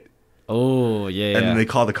shit. Oh, yeah. And then they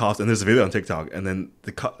called the cops, and there's a video on TikTok. And then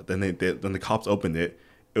the cops opened it.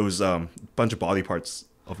 It was a bunch of body parts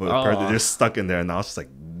of a person just stuck in there, and I was just like,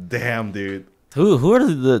 "Damn, dude." Who are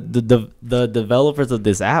the developers of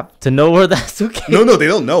this app to know where that suitcase? No, they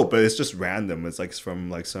don't know, but it's just random. It's like from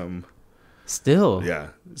like some. Still.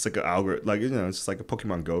 Yeah, it's like an algorithm, like it's just like a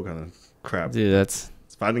Pokemon Go kind of crap. Dude, it's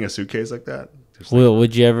finding a suitcase like that.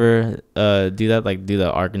 Would you ever do that? Like do the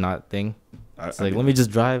Argonaut thing? It's like, let me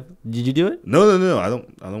just drive. Did you do it? No. I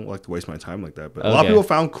don't like to waste my time like that. But a lot of people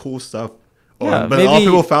found cool stuff. Yeah, but a lot of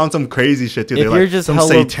people found some crazy shit too. They're like just some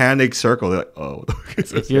satanic circle. They're like, oh.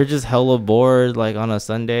 If you're just hella bored, like on a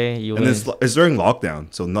Sunday, it's during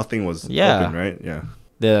lockdown, so nothing was open, right? Yeah.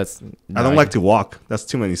 I don't like to walk. That's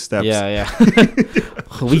too many steps. Yeah.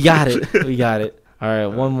 We got it. All right,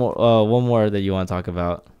 one more that you want to talk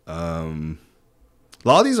about. A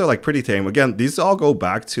lot of these are like pretty tame. Again, these all go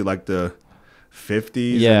back to like the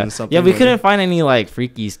 50s and something. Yeah, we couldn't find any like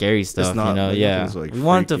freaky, scary stuff. Not, we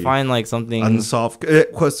wanted to find like something unsolved.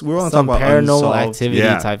 Because we want to talk about paranormal unsolved activity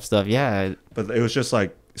type stuff. Yeah, but it was just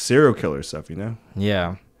like serial killer stuff,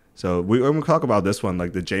 Yeah. So when we talk about this one,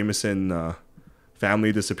 like the Jameson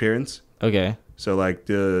family disappearance. Okay. So like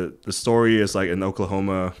the story is like in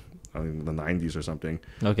Oklahoma, in the 90s or something.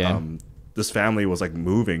 Okay. This family was like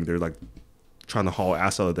moving. They're like trying to haul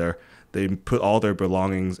ass out of there. They put all their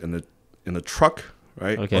belongings in the truck,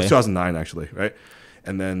 right? Okay. It was 2009 actually, right?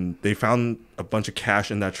 And then they found a bunch of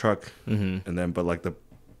cash in that truck, and then but like the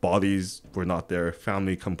bodies were not there.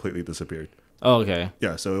 Family completely disappeared. Oh, okay.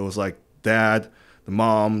 Yeah, so it was like dad, the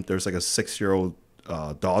mom. There's like a 6-year-old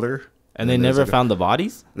daughter. And they never found the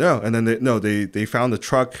bodies? No, and then they found the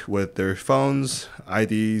truck with their phones,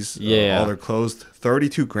 IDs, all their clothes,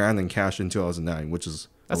 32 grand in cash in 2009, which is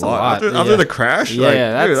a lot. After the crash,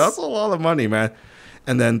 that's a lot of money, man.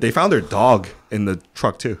 And then they found their dog in the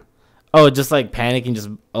truck too. Oh, just like panicking, just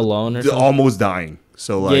alone or something? Almost dying.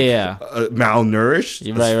 So like malnourished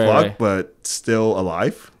as fuck, but still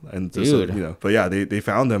alive. And just, dude. but yeah, they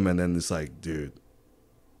found him, and then it's like, dude,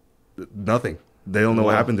 nothing. They don't know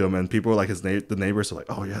what happened to him, and people are like the neighbors are like,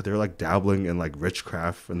 oh yeah, they're like dabbling in like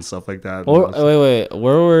witchcraft and stuff like that. Or wait,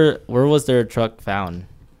 where was their truck found?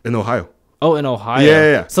 In Ohio. Oh, in Ohio.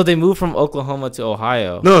 Yeah. So they moved from Oklahoma to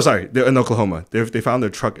Ohio. No, sorry, they're in Oklahoma. They found their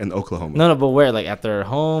truck in Oklahoma. No, but where? Like at their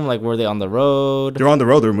home? Like were they on the road? They're on the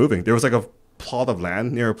road. They're moving. There was like a plot of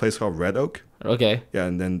land near a place called Red Oak. Okay. Yeah,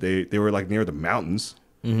 and then they were like near the mountains,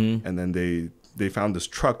 and then they found this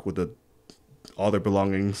truck with all their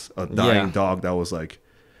belongings, a dying dog that was like,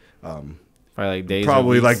 probably like days.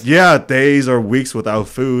 Probably or weeks. like days or weeks without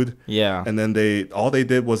food. Yeah. And then they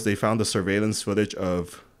did was they found the surveillance footage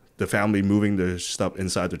of the family moving their stuff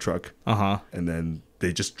inside the truck. And then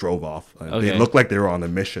they just drove off. They looked like they were on a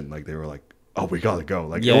mission. Like they were like, oh, we gotta go.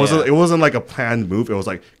 Like it wasn't like a planned move. It was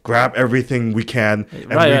like grab everything we can and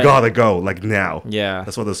we gotta go like now. Yeah,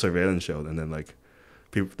 that's what the surveillance showed. And then like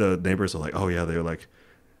the neighbors are like, oh yeah, they're like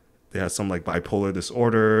they had some like bipolar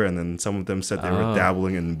disorder, and then some of them said they were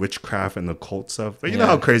dabbling in witchcraft and occult stuff. But you know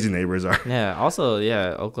how crazy neighbors are. Yeah. Also,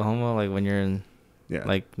 Oklahoma, like when you're in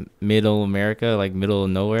like middle America, like middle of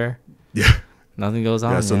nowhere. Yeah. Nothing goes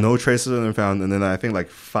on. Yeah. So no traces of them found, and then I think like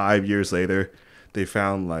 5 years later, they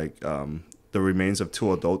found like the remains of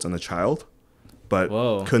 2 adults and a child, but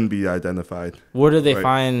couldn't be identified. Where did they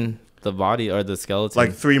find the body or the skeleton?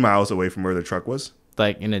 Like 3 miles away from where the truck was.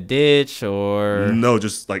 Like in a ditch or? No,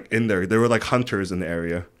 just like in there. They were like hunters in the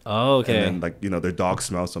area. Oh, okay. And then like, their dog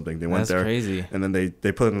smelled something. They went there. That's crazy. And then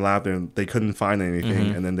they put it in the lab and they couldn't find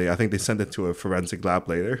anything. And then I think they sent it to a forensic lab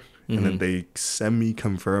later. And then they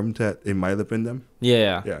semi-confirmed that it might have been them.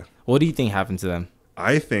 Yeah. Yeah. What do you think happened to them?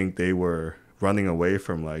 I think they were running away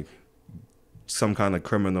from like some kind of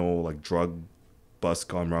criminal like drug bust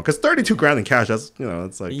gone wrong, because 32 grand in cash, that's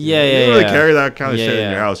it's like you don't really carry that kind of shit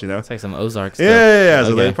in your house, it's like some Ozark stuff.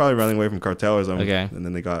 So they're probably running away from cartel or something. And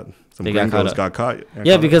then they got got caught.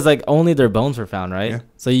 Because like only their bones were found, right?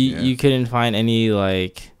 So you couldn't find any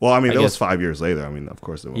like, well, I mean, that was 5 years later. I mean, of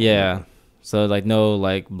course it was. So like no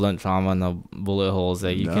like blunt trauma, no bullet holes,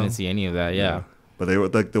 that you couldn't see any of that. But they were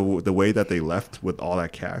like the way that they left with all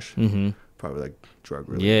that cash, probably like drug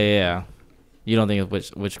related. You don't think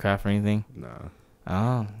it's witchcraft or anything? No.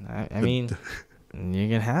 Oh, I mean, it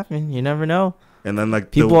can happen. You never know. And then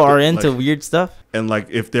like people are into weird stuff. And like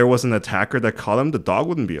if there was an attacker that caught him, the dog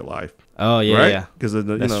wouldn't be alive. Oh yeah, right? Because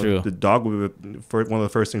the dog would be one of the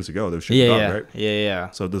first things to go. They would shoot the dog, right?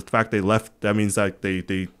 Yeah. So the fact they left, that means that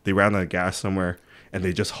they ran out of gas somewhere and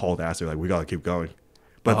they just hauled ass. They're like, we gotta keep going.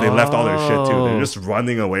 But they left all their shit too. They're just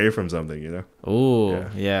running away from something, Oh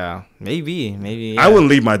yeah, maybe. I wouldn't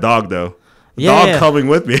leave my dog though. Dog coming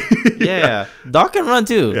with me. Dog can run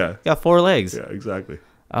too. Got 4 legs. Yeah, exactly.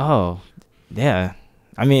 Oh, yeah.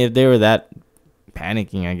 I mean, if they were that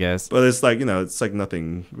panicking, I guess. But it's like, it's like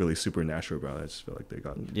nothing really supernatural about it. I just feel like they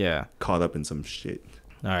got caught up in some shit.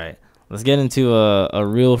 All right. Let's get into a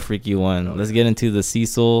real freaky one. Let's get into the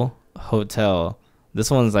Cecil Hotel.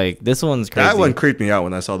 This one's crazy. That one creeped me out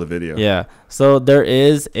when I saw the video. Yeah. So there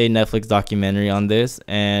is a Netflix documentary on this,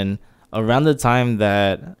 and around the time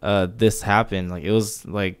that this happened, like it was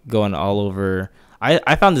like going all over.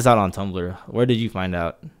 I found this out on Tumblr. Where did you find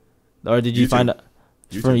out? Or did you find out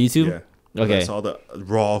from YouTube? Yeah. Okay. I saw the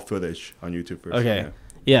raw footage on YouTube first. Okay.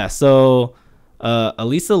 Yeah. So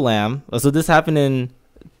Elisa Lam. So this happened in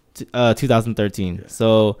 2013. Yeah.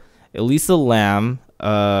 So Elisa Lam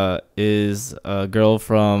is a girl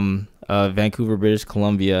from Vancouver, British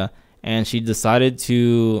Columbia. And she decided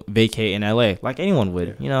to vacate in LA, like anyone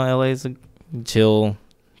would. LA is a chill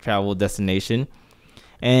travel destination.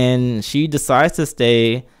 And she decides to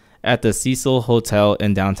stay at the Cecil Hotel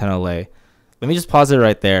in downtown LA. Let me just pause it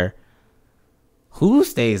right there. Who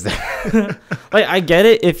stays there? Like, I get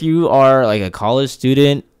it if you are like a college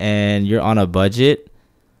student and you're on a budget.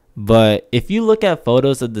 But if you look at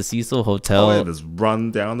photos of the Cecil Hotel, just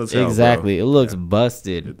run down the tail, exactly, bro. It looks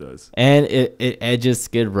busted. It does, and it edges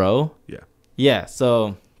Skid Row. Yeah.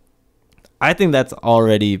 So I think that's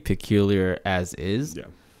already peculiar as is.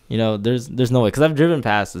 Yeah. There's no way, because I've driven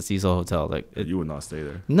past the Cecil Hotel. Like you would not stay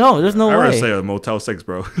there. No, there's no way. I would say a Motel 6,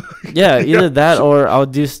 bro. Either that or I'll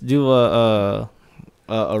just do a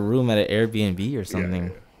room at an Airbnb or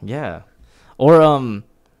something. Yeah. Or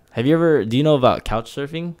do you know about couch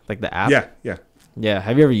surfing? Like the app? Yeah.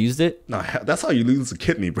 Have you ever used it? No, that's how you lose a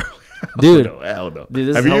kidney, bro. Dude. Hell no.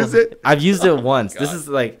 Dude, have you used it? I've used it once. This is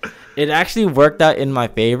it actually worked out in my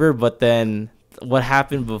favor, but then what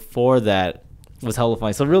happened before that was hella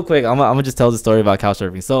funny. So real quick, I'm gonna just tell the story about couch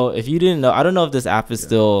surfing. So if you didn't know, I don't know if this app is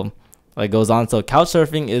still like goes on. So couch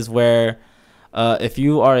surfing is where if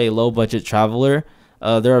you are a low budget traveler,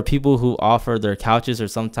 there are people who offer their couches, or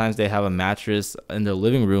sometimes they have a mattress in their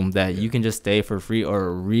living room that you can just stay for free or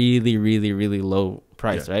a really, really, really low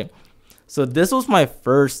price, right? So this was my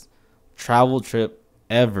first travel trip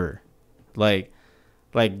ever. Like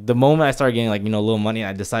the moment I started getting like, a little money,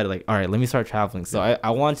 I decided like, all right, let me start traveling. So I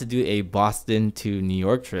wanted to do a Boston to New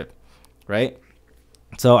York trip, right?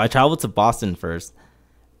 So I traveled to Boston first,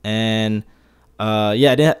 and I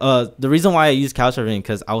didn't. The reason why I used couchsurfing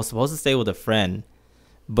because I was supposed to stay with a friend,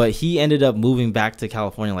 but he ended up moving back to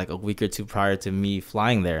California like a week or two prior to me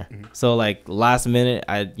flying there. So like last minute,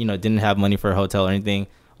 I didn't have money for a hotel or anything.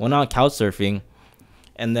 Went on couch surfing,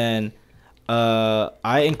 and then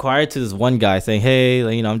I inquired to this one guy saying, hey,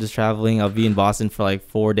 I'm just traveling. I'll be in Boston for like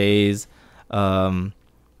 4 days. It'll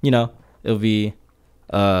be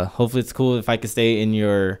hopefully it's cool if I could stay in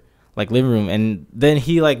your like living room. And then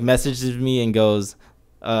he like messages me and goes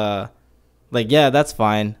yeah, that's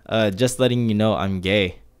fine, just letting you know I'm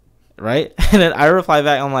gay, right? And then I reply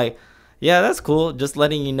back, I'm like, yeah, that's cool, just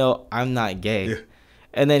letting you know I'm not gay.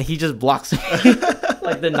 And then he just blocks me.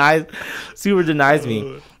 Like denies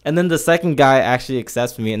me. And then the second guy actually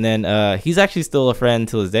accepts me, and then he's actually still a friend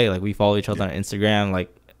to this day. Like we follow each other on Instagram.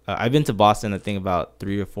 Like I've been to Boston I think about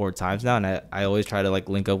 3 or 4 times now, and I always try to like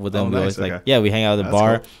link up with him. We always we hang out at the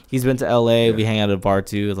bar. Cool. He's been to LA. We hang out at a bar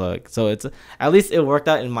too. Like so it's at least it worked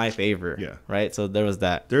out in my favor. Right. So there was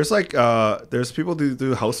that. There's like there's people who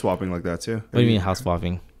do house swapping like that too. What do you mean house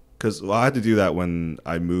swapping? Because I had to do that when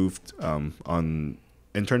I moved on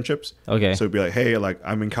internships. Okay. So it'd be like, hey, like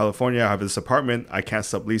I'm in California, I have this apartment, I can't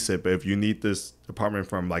sublease it, but if you need this apartment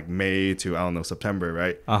from like May to September,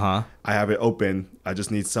 right? I have it open. I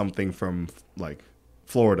just need something from like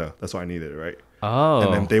Florida. That's why I needed it, right? Oh.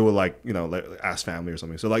 And then they would like ask family or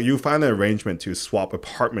something. So like you find an arrangement to swap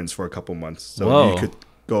apartments for a couple months, so you could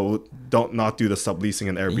go not do the subleasing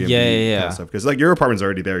and Airbnb kind of stuff, because like your apartment's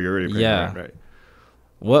already there, you're already paying rent, right?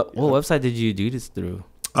 What website did you do this through?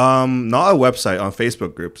 Not a website, on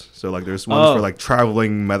Facebook groups. So like there's ones for like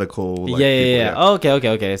traveling medical like, people, Oh,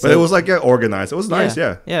 okay. So, but it was like organized. It was nice,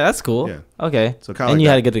 Yeah, that's cool. Yeah. Okay. So kind of you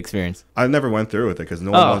had a good experience. I never went through with it because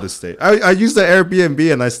no one wanted to stay. I used the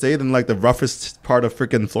Airbnb and I stayed in like the roughest part of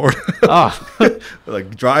freaking Florida.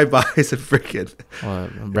 Like drive-bys and freaking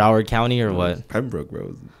Broward County or what? Pembroke,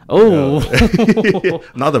 bro. Oh,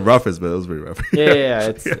 not the roughest, but it was pretty rough.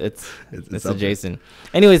 It's adjacent.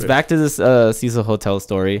 Anyways, back to this Cecil Hotel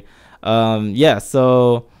story.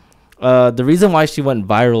 So the reason why she went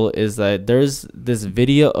viral is that there's this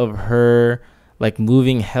video of her like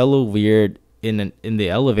moving hella weird in the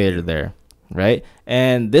elevator there, right?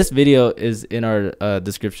 And this video is in our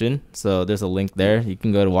description, so there's a link there. You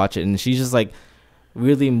can go to watch it. And she's just like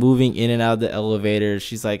really moving in and out of the elevator.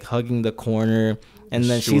 She's like hugging the corner. And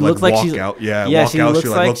then she looks like she's out. She would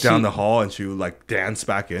like look down the hall and she would like dance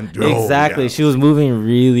back in. Exactly. She was moving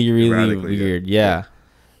really, really weird. Yeah.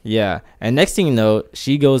 And next thing you know,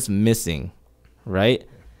 she goes missing, right?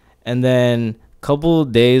 And then a couple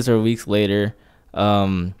days or weeks later,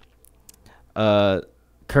 current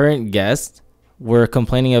guests were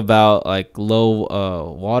complaining about like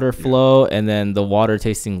low water flow, and then the water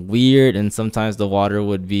tasting weird, and sometimes the water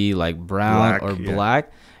would be like brown or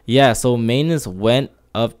black. So maintenance went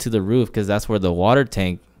up to the roof because that's where the water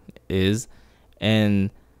tank is, and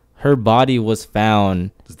her body was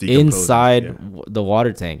found inside the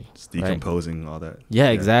water tank. It's decomposing, all that.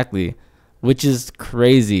 Exactly, which is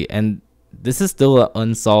crazy. And this is still an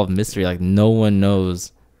unsolved mystery. Like no one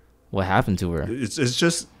knows what happened to her.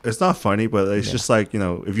 It's not funny, but it's just like,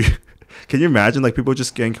 if you can you imagine like people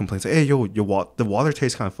just getting complaints like, hey, the water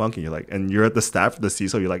tastes kind of funky. You're like, and you're at the staff of the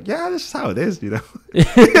Cecil, you're like, yeah, this is how it is,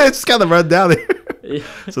 it's just kind of run down there.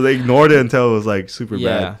 So they ignored it until it was like super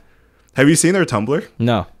bad. Have you seen her Tumblr?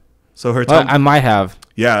 No. So her I might have.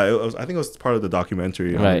 I think it was part of the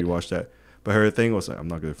documentary. You watched that. But her thing was like, I'm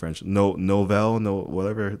not good at French.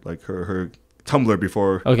 Whatever. Like her Tumblr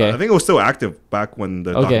before. I think it was still active back when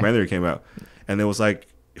the documentary came out. And it was like,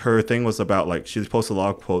 her thing was about like, she posted a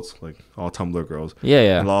lot of quotes, like all Tumblr girls.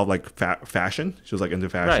 A lot of like fashion. She was like into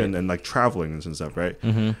fashion and like traveling and stuff, right?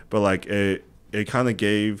 But like it kind of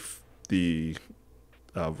gave the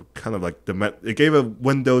it gave a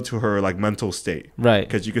window to her like mental state, right?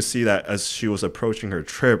 Because you could see that as she was approaching her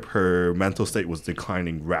trip, her mental state was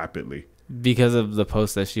declining rapidly because of the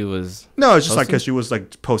post that she was. No, it's just like because she was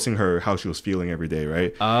like posting how she was feeling every day,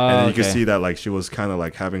 right? And then you could see that like she was kind of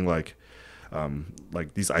like having like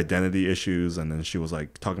like these identity issues, and then she was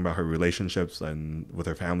like talking about her relationships and with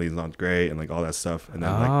her family is not great and like all that stuff. And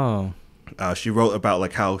then she wrote about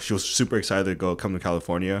like how she was super excited to come to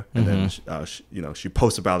California, and then she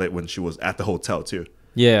posted about it when she was at the hotel too.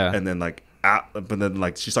 Yeah. And then like but then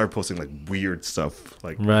like she started posting like weird stuff,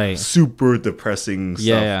 like super depressing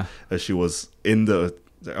stuff as she was in the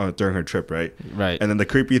during her trip, right? And then the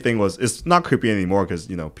creepy thing was, it's not creepy anymore because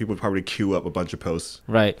people probably queue up a bunch of posts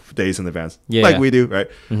days in advance, like we do, right?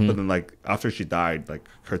 But then like after she died, like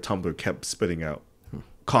her Tumblr kept spitting out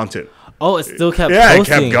content. Oh, it still kept posting. It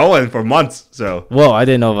kept going for months. So whoa, I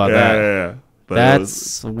didn't know about that. Yeah. But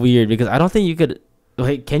that's weird because I don't think you could.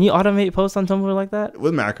 Wait, can you automate posts on Tumblr like that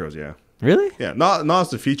with macros? Yeah. Really? Yeah, not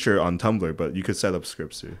as a feature on Tumblr, but you could set up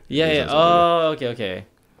scripts too. Yeah. Oh, okay.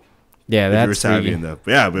 Yeah, if that's you were savvy enough.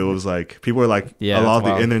 But yeah, but it was like people were like, a lot of the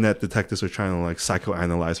wild. internet detectives were trying to like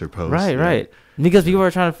psychoanalyze her posts. Right. Because people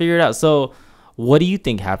were trying to figure it out. So, what do you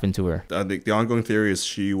think happened to her? The ongoing theory is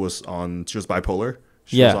she was bipolar.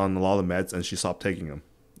 She was on a lot of meds and she stopped taking them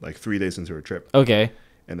like 3 days into her trip. Okay.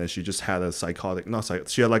 And then she just had a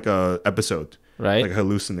she had like a episode, right? Like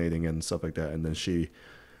hallucinating and stuff like that. And then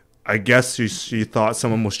I guess she thought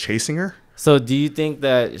someone was chasing her. So do you think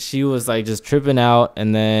that she was like just tripping out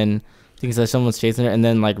and then thinks that someone's chasing her and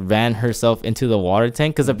then like ran herself into the water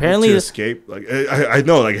tank? Because apparently to escape, like I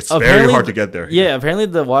know, like it's very hard to get there. Yeah, apparently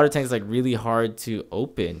the water tank is like really hard to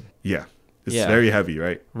open. Yeah, it's very heavy,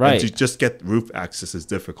 right? Right. And to just get roof access is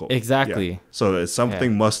difficult. Exactly. Yeah. So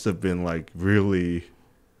something must have been like really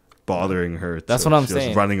bothering her. That's what I'm saying.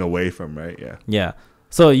 Was running away from, right? Yeah. Yeah.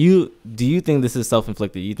 So do you think this is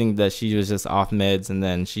self-inflicted? You think that she was just off meds and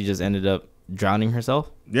then she just ended up drowning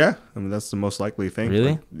herself? Yeah, I mean that's the most likely thing.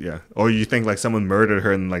 Really? Like, yeah. Or you think like someone murdered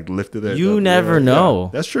her and like lifted it? You never know. Yeah,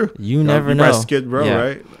 that's true. You never know. Skid Row,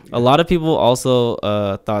 right? A lot of people also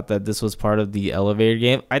thought that this was part of the elevator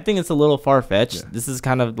game. I think it's a little far-fetched. Yeah. This is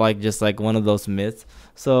kind of like just like one of those myths.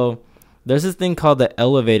 So there's this thing called the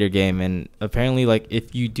elevator game, and apparently like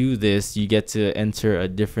if you do this, you get to enter a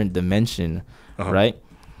different dimension, right?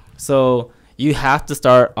 So you have to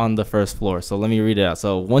start on the first floor. So let me read it out.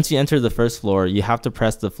 So once you enter the first floor, you have to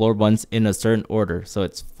press the floor buttons in a certain order. So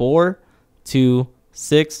it's 4, 2,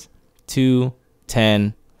 6, 2,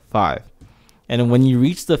 10, 5. And when you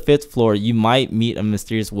reach the 5th floor, you might meet a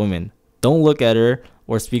mysterious woman. Don't look at her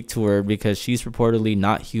or speak to her because she's reportedly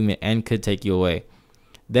not human and could take you away.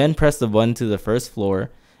 Then press the button to the first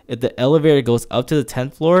floor. If the elevator goes up to the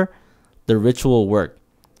 10th floor, the ritual will work.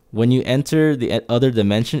 When you enter the other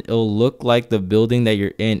dimension, it'll look like the building that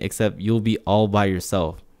you're in, except you'll be all by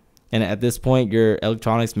yourself. And at this point, your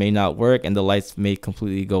electronics may not work and the lights may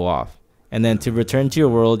completely go off. And then to return to your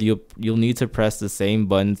world, you'll need to press the same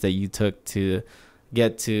buttons that you took to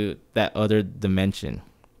get to that other dimension.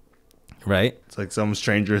 Right? It's like some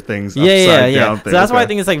Stranger Things upside down thing. So that's why I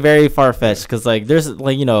think it's like very far-fetched, because like there's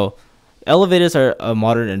like, elevators are a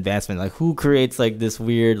modern advancement. Like who creates like this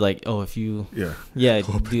weird like if you like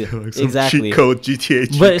exactly cheat code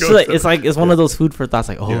GTA cheat but it's code like it's one of those food for thoughts,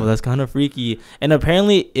 like that's kind of freaky. And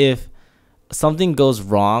apparently if something goes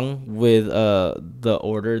wrong with the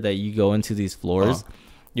order that you go into these floors,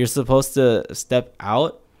 you're supposed to step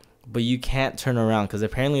out, but you can't turn around because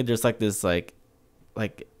apparently there's like this like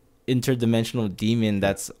interdimensional demon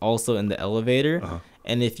that's also in the elevator.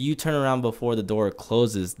 And if you turn around before the door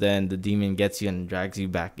closes, then the demon gets you and drags you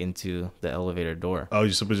back into the elevator door. Oh,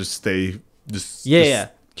 you're supposed to stay, just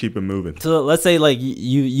keep it moving. So let's say like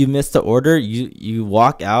you missed the order, you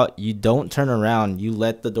walk out, you don't turn around, you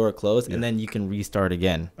let the door close, and then you can restart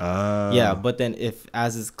again. Yeah, but then if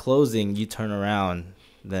as it's closing, you turn around,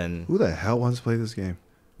 then who the hell wants to play this game?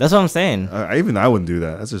 That's what I'm saying. I wouldn't do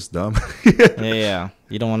that. That's just dumb. Yeah.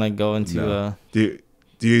 You don't want to go into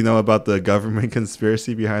Do you know about the government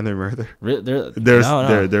conspiracy behind their murder?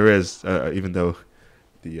 There is, even though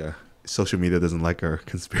the social media doesn't like our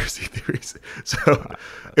conspiracy theories. So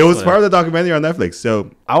it was part of the documentary on Netflix.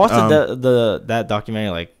 So I watched that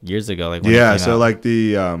documentary like years ago. Like when so like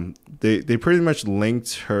they pretty much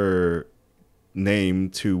linked her name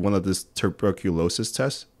to one of this tuberculosis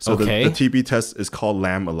tests. So the TB test is called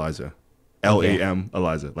LAM ELISA, LAM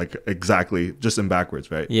ELISA, like exactly just in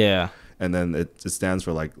backwards, right? Yeah. And then it stands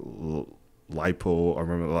for like lipo or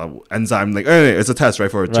remember enzyme. Like anyway, it's a test,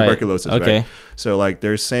 right, for tuberculosis. Okay. Right? So like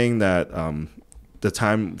they're saying that the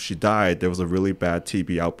time she died, there was a really bad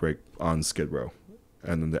TB outbreak on Skid Row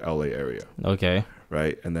and in the LA area. Okay.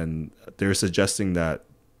 Right. And then they're suggesting that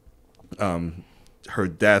her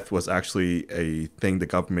death was actually a thing the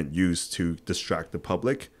government used to distract the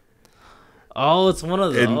public. Oh, it's one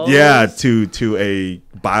of those. Yeah, to a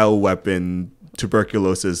bioweapon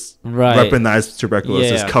tuberculosis, right, weaponized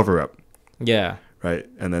tuberculosis cover up. Yeah. Right.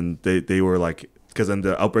 And then they were like, because then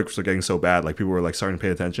the outbreaks were getting so bad, like people were like starting to pay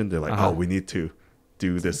attention. They're like, oh, we need to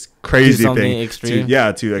do this crazy thing extreme.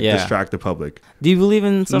 to distract the public. Do you believe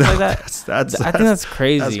in stuff like that? I think that's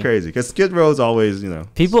crazy. That's crazy because Skid Row is always,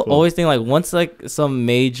 people always think like once like some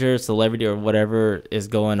major celebrity or whatever is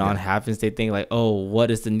going on happens, they think like, oh, what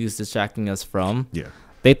is the news distracting us from? Yeah.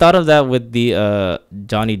 They thought of that with the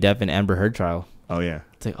Johnny Depp and Amber Heard trial. Oh yeah.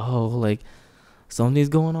 It's like, oh, like something's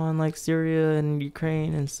going on like Syria and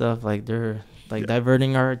Ukraine and stuff. Like they're like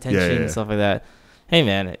diverting our attention and stuff like that. Hey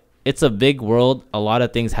man, it's a big world. A lot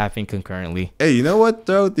of things happen concurrently. Hey, you know what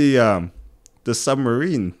though? The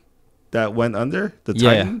submarine that went under, the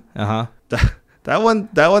Titan. That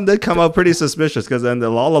one did come out pretty suspicious because then a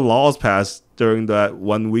lot of laws passed during that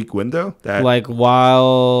 1 week window. That like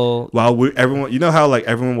while everyone, you know how like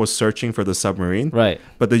everyone was searching for the submarine, right?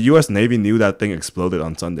 But the U.S. Navy knew that thing exploded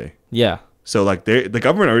on Sunday. Yeah. So like the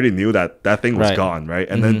government already knew that thing was gone, right?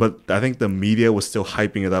 And then but I think the media was still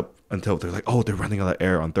hyping it up until they're like, oh, they're running out of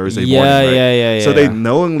air on Thursday morning, right? Yeah. So they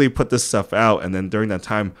knowingly put this stuff out, and then during that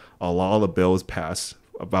time, a lot of bills passed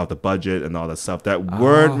about the budget and all that stuff that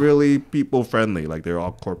weren't really people friendly. Like they're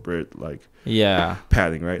all corporate, like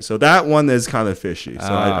padding, right? So that one is kind of fishy.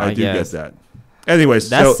 So I do get that. Anyways,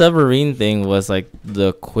 that submarine thing was like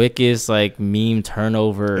the quickest like meme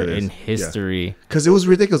turnover in history. Because it was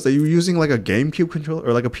ridiculous. They were using like a GameCube controller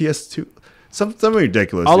or like a PS2. Something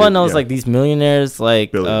ridiculous. All I know is like these millionaires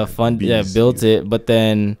like built it, but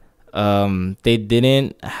then they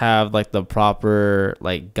didn't have like the proper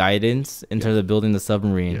like guidance in terms of building the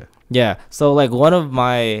submarine. Yeah. So like one of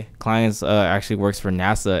my clients actually works for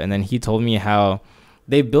NASA, and then he told me how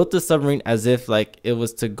they built the submarine as if like it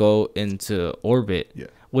was to go into orbit,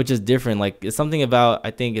 which is different. Like it's something about,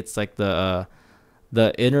 I think it's like the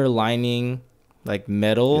inner lining, like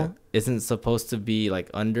metal isn't supposed to be like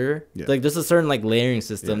under. Like there's a certain like layering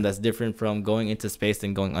system that's different from going into space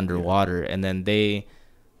and going underwater. And then they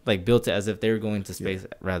like built it as if they were going to space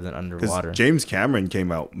rather than underwater. James Cameron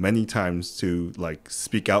came out many times to like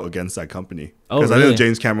speak out against that company. Because I know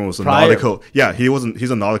James Cameron was a nautical. Yeah, he's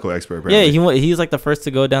a nautical expert. Apparently. Yeah, he's like the first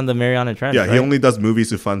to go down the Mariana Trench. Yeah, he only does movies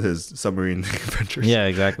to fund his submarine adventures. Yeah,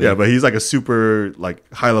 exactly. Yeah, but he's like a super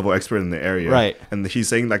like high level expert in the area. Right. And he's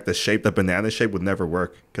saying like the banana shape would never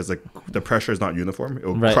work because like the pressure is not uniform. It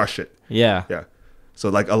will crush it. Yeah. Yeah. So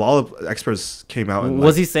like a lot of experts came out and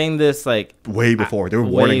was he saying this like way before? They were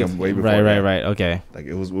warning him way before. Right. Okay. Like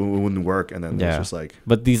it wouldn't work, and then it was just like.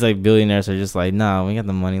 But these like billionaires are just like, nah, we got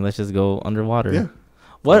the money. Let's just go underwater. Yeah.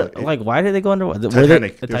 What why did they go underwater?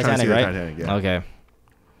 Titanic. The Titanic, right? Titanic, yeah. Okay.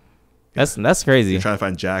 That's crazy. They're trying to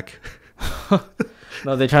find Jack.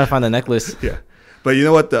 No, they're trying to find the necklace. Yeah. But you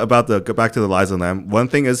know what? Go back to the Lies of the Lamb. One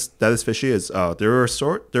thing that is fishy is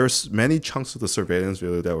there's many chunks of the surveillance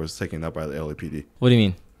video that was taken up by the LAPD. What do you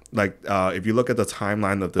mean? Like if you look at the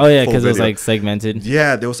timeline of the because it was like segmented.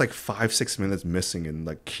 Yeah, there was like 5-6 minutes missing in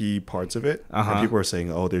like key parts of it. And people were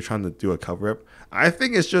saying, oh, they're trying to do a cover up. I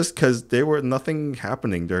think it's just because there were nothing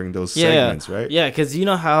happening during those segments, right? Yeah, because you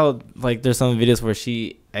know how like there's some videos where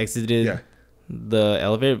she exited the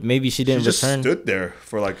elevator. Maybe she didn't return. Just stood there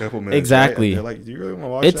for like a couple minutes. Exactly. Right? They're like, do you really want to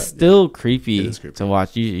watch it's that? Still creepy It is creepy to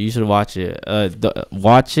watch. You should watch it.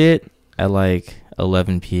 Watch it at like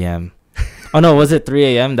 11 p.m. Oh no, was it 3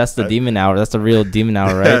 a.m.? That's the demon hour. That's the real demon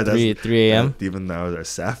hour, right? 3 a.m. Demon hours are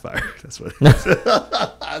sapphire. That's what it is.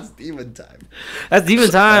 That's demon time. That's demon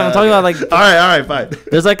time. I'm talking about like. All right, fine.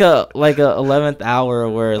 There's like a 11th hour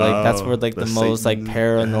where like that's where like the most like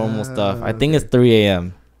paranormal stuff. I think it's 3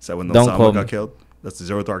 a.m. Is that when Osama got killed? That's the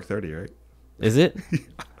Zero Dark 30, right? Is it?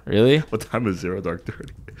 Really? What time is Zero Dark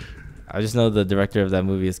 30? I just know the director of that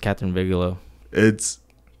movie is Catherine Bigelow. It's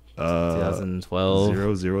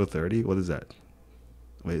 2012. 0030. What is that?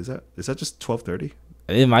 Wait, is that just 12:30?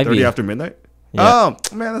 It might 30 be after midnight. Yeah.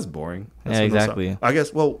 Oh man, that's boring. Yeah, exactly. I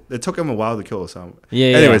guess. Well, it took him a while to kill Osama.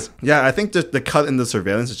 Yeah. Anyways, I think the cut in the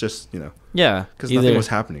surveillance is just Yeah, because nothing was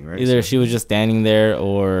happening, right? Either she was just standing there,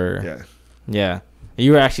 or yeah.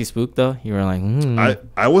 You were actually spooked though. You were like,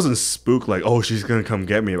 I wasn't spooked like, oh, she's gonna come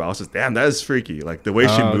get me. But I was just, damn, that is freaky. Like the way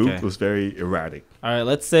she moved was very erratic. All right,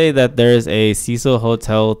 let's say that there's a Cecil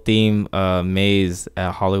Hotel theme maze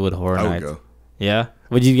at Hollywood Horror Nights. Would go. Yeah.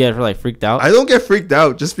 Would you get like freaked out? I don't get freaked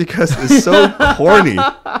out just because it's so corny.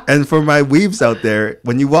 And for my weebs out there,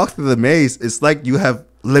 when you walk through the maze, it's like you have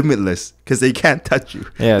limitless because they can't touch you.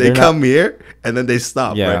 Yeah, they come here and then they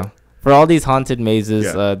stop. Yeah. Right? For all these haunted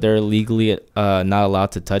mazes, they're legally not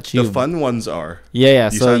allowed to touch you. The fun ones are. Yeah.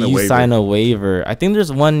 So you sign a waiver. I think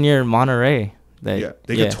there's one near Monterey. They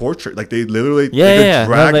can torture. Like they literally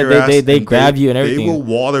drag your ass. They grab you and everything. They will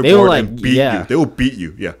waterboard and beat you. They will beat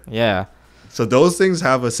you. Yeah. So those things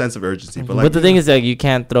have a sense of urgency. But the thing is that you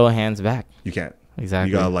can't throw hands back. You can't.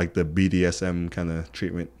 Exactly. You got like the BDSM kind of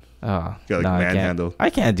treatment. Oh, you got like manhandle. I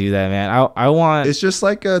can't do that, man. I want. It's just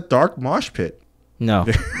like a dark mosh pit. No.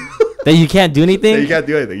 That you can't do anything. You can't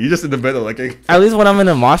do anything. You're just in the middle. Like at least when I'm in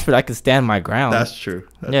a mosh pit, I can stand my ground. That's true.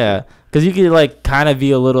 Because you can like kind of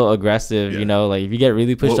be a little aggressive. You know, like if you get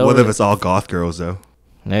really pushed over. What if it's all goth girls though?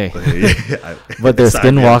 Hey, but they're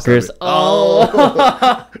skinwalkers.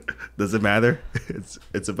 Oh. Does it matter?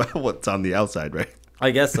 It's about what's on the outside, right?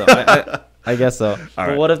 I guess so. I guess so.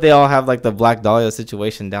 But what if they all have like the Black Dahlia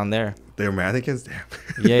situation down there? They're mannequins. Damn.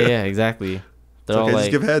 Yeah, exactly. They're all like,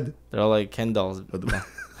 just give head. They're all like Ken dolls.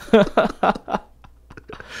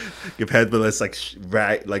 Give head, but it's like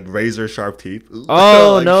razor sharp teeth.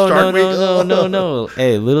 Oh like no.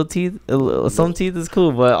 Hey, little teeth. Some teeth is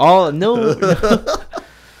cool, but no.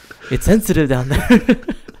 It's sensitive down there.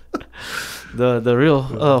 The real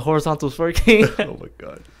horizontal forking. Oh my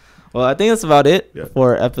god. Well, I think that's about it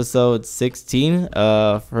for episode 16.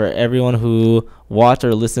 For everyone who watched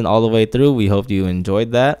or listened all the way through, we hope you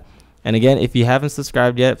enjoyed that. And again, if you haven't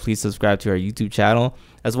subscribed yet, please subscribe to our YouTube channel,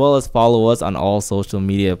 as well as follow us on all social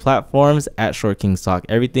media platforms at Short Kings Talk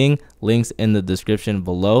Everything. Links in the description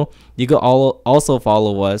below. You can also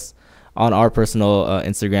follow us on our personal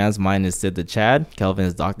Instagrams. Mine is Sid the Chad. Kelvin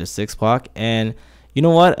is Dr. Sixpack. And you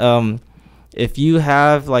know what? If you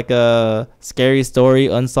have like a scary story,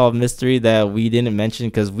 unsolved mystery that we didn't mention,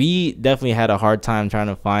 because we definitely had a hard time trying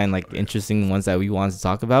to find like interesting ones that we wanted to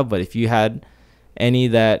talk about. But if you had any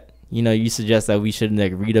that you suggest that we should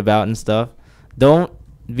like read about and stuff, don't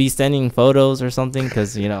be sending photos or something,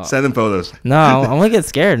 because send them photos. No, I'm gonna get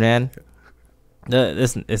scared, man.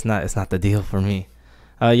 It's not the deal for me.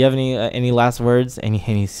 You have any last words?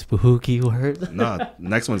 Any spooky words? No,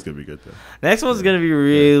 next one's gonna be good though. Next one's gonna be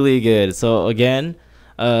really good. So again,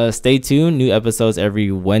 stay tuned. New episodes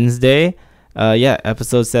every Wednesday.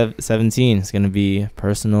 Episode 17 is gonna be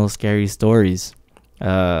personal scary stories.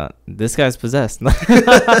 This guy's possessed.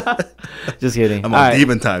 Just kidding. I'm on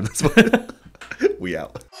demon time. That's what we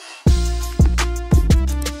out.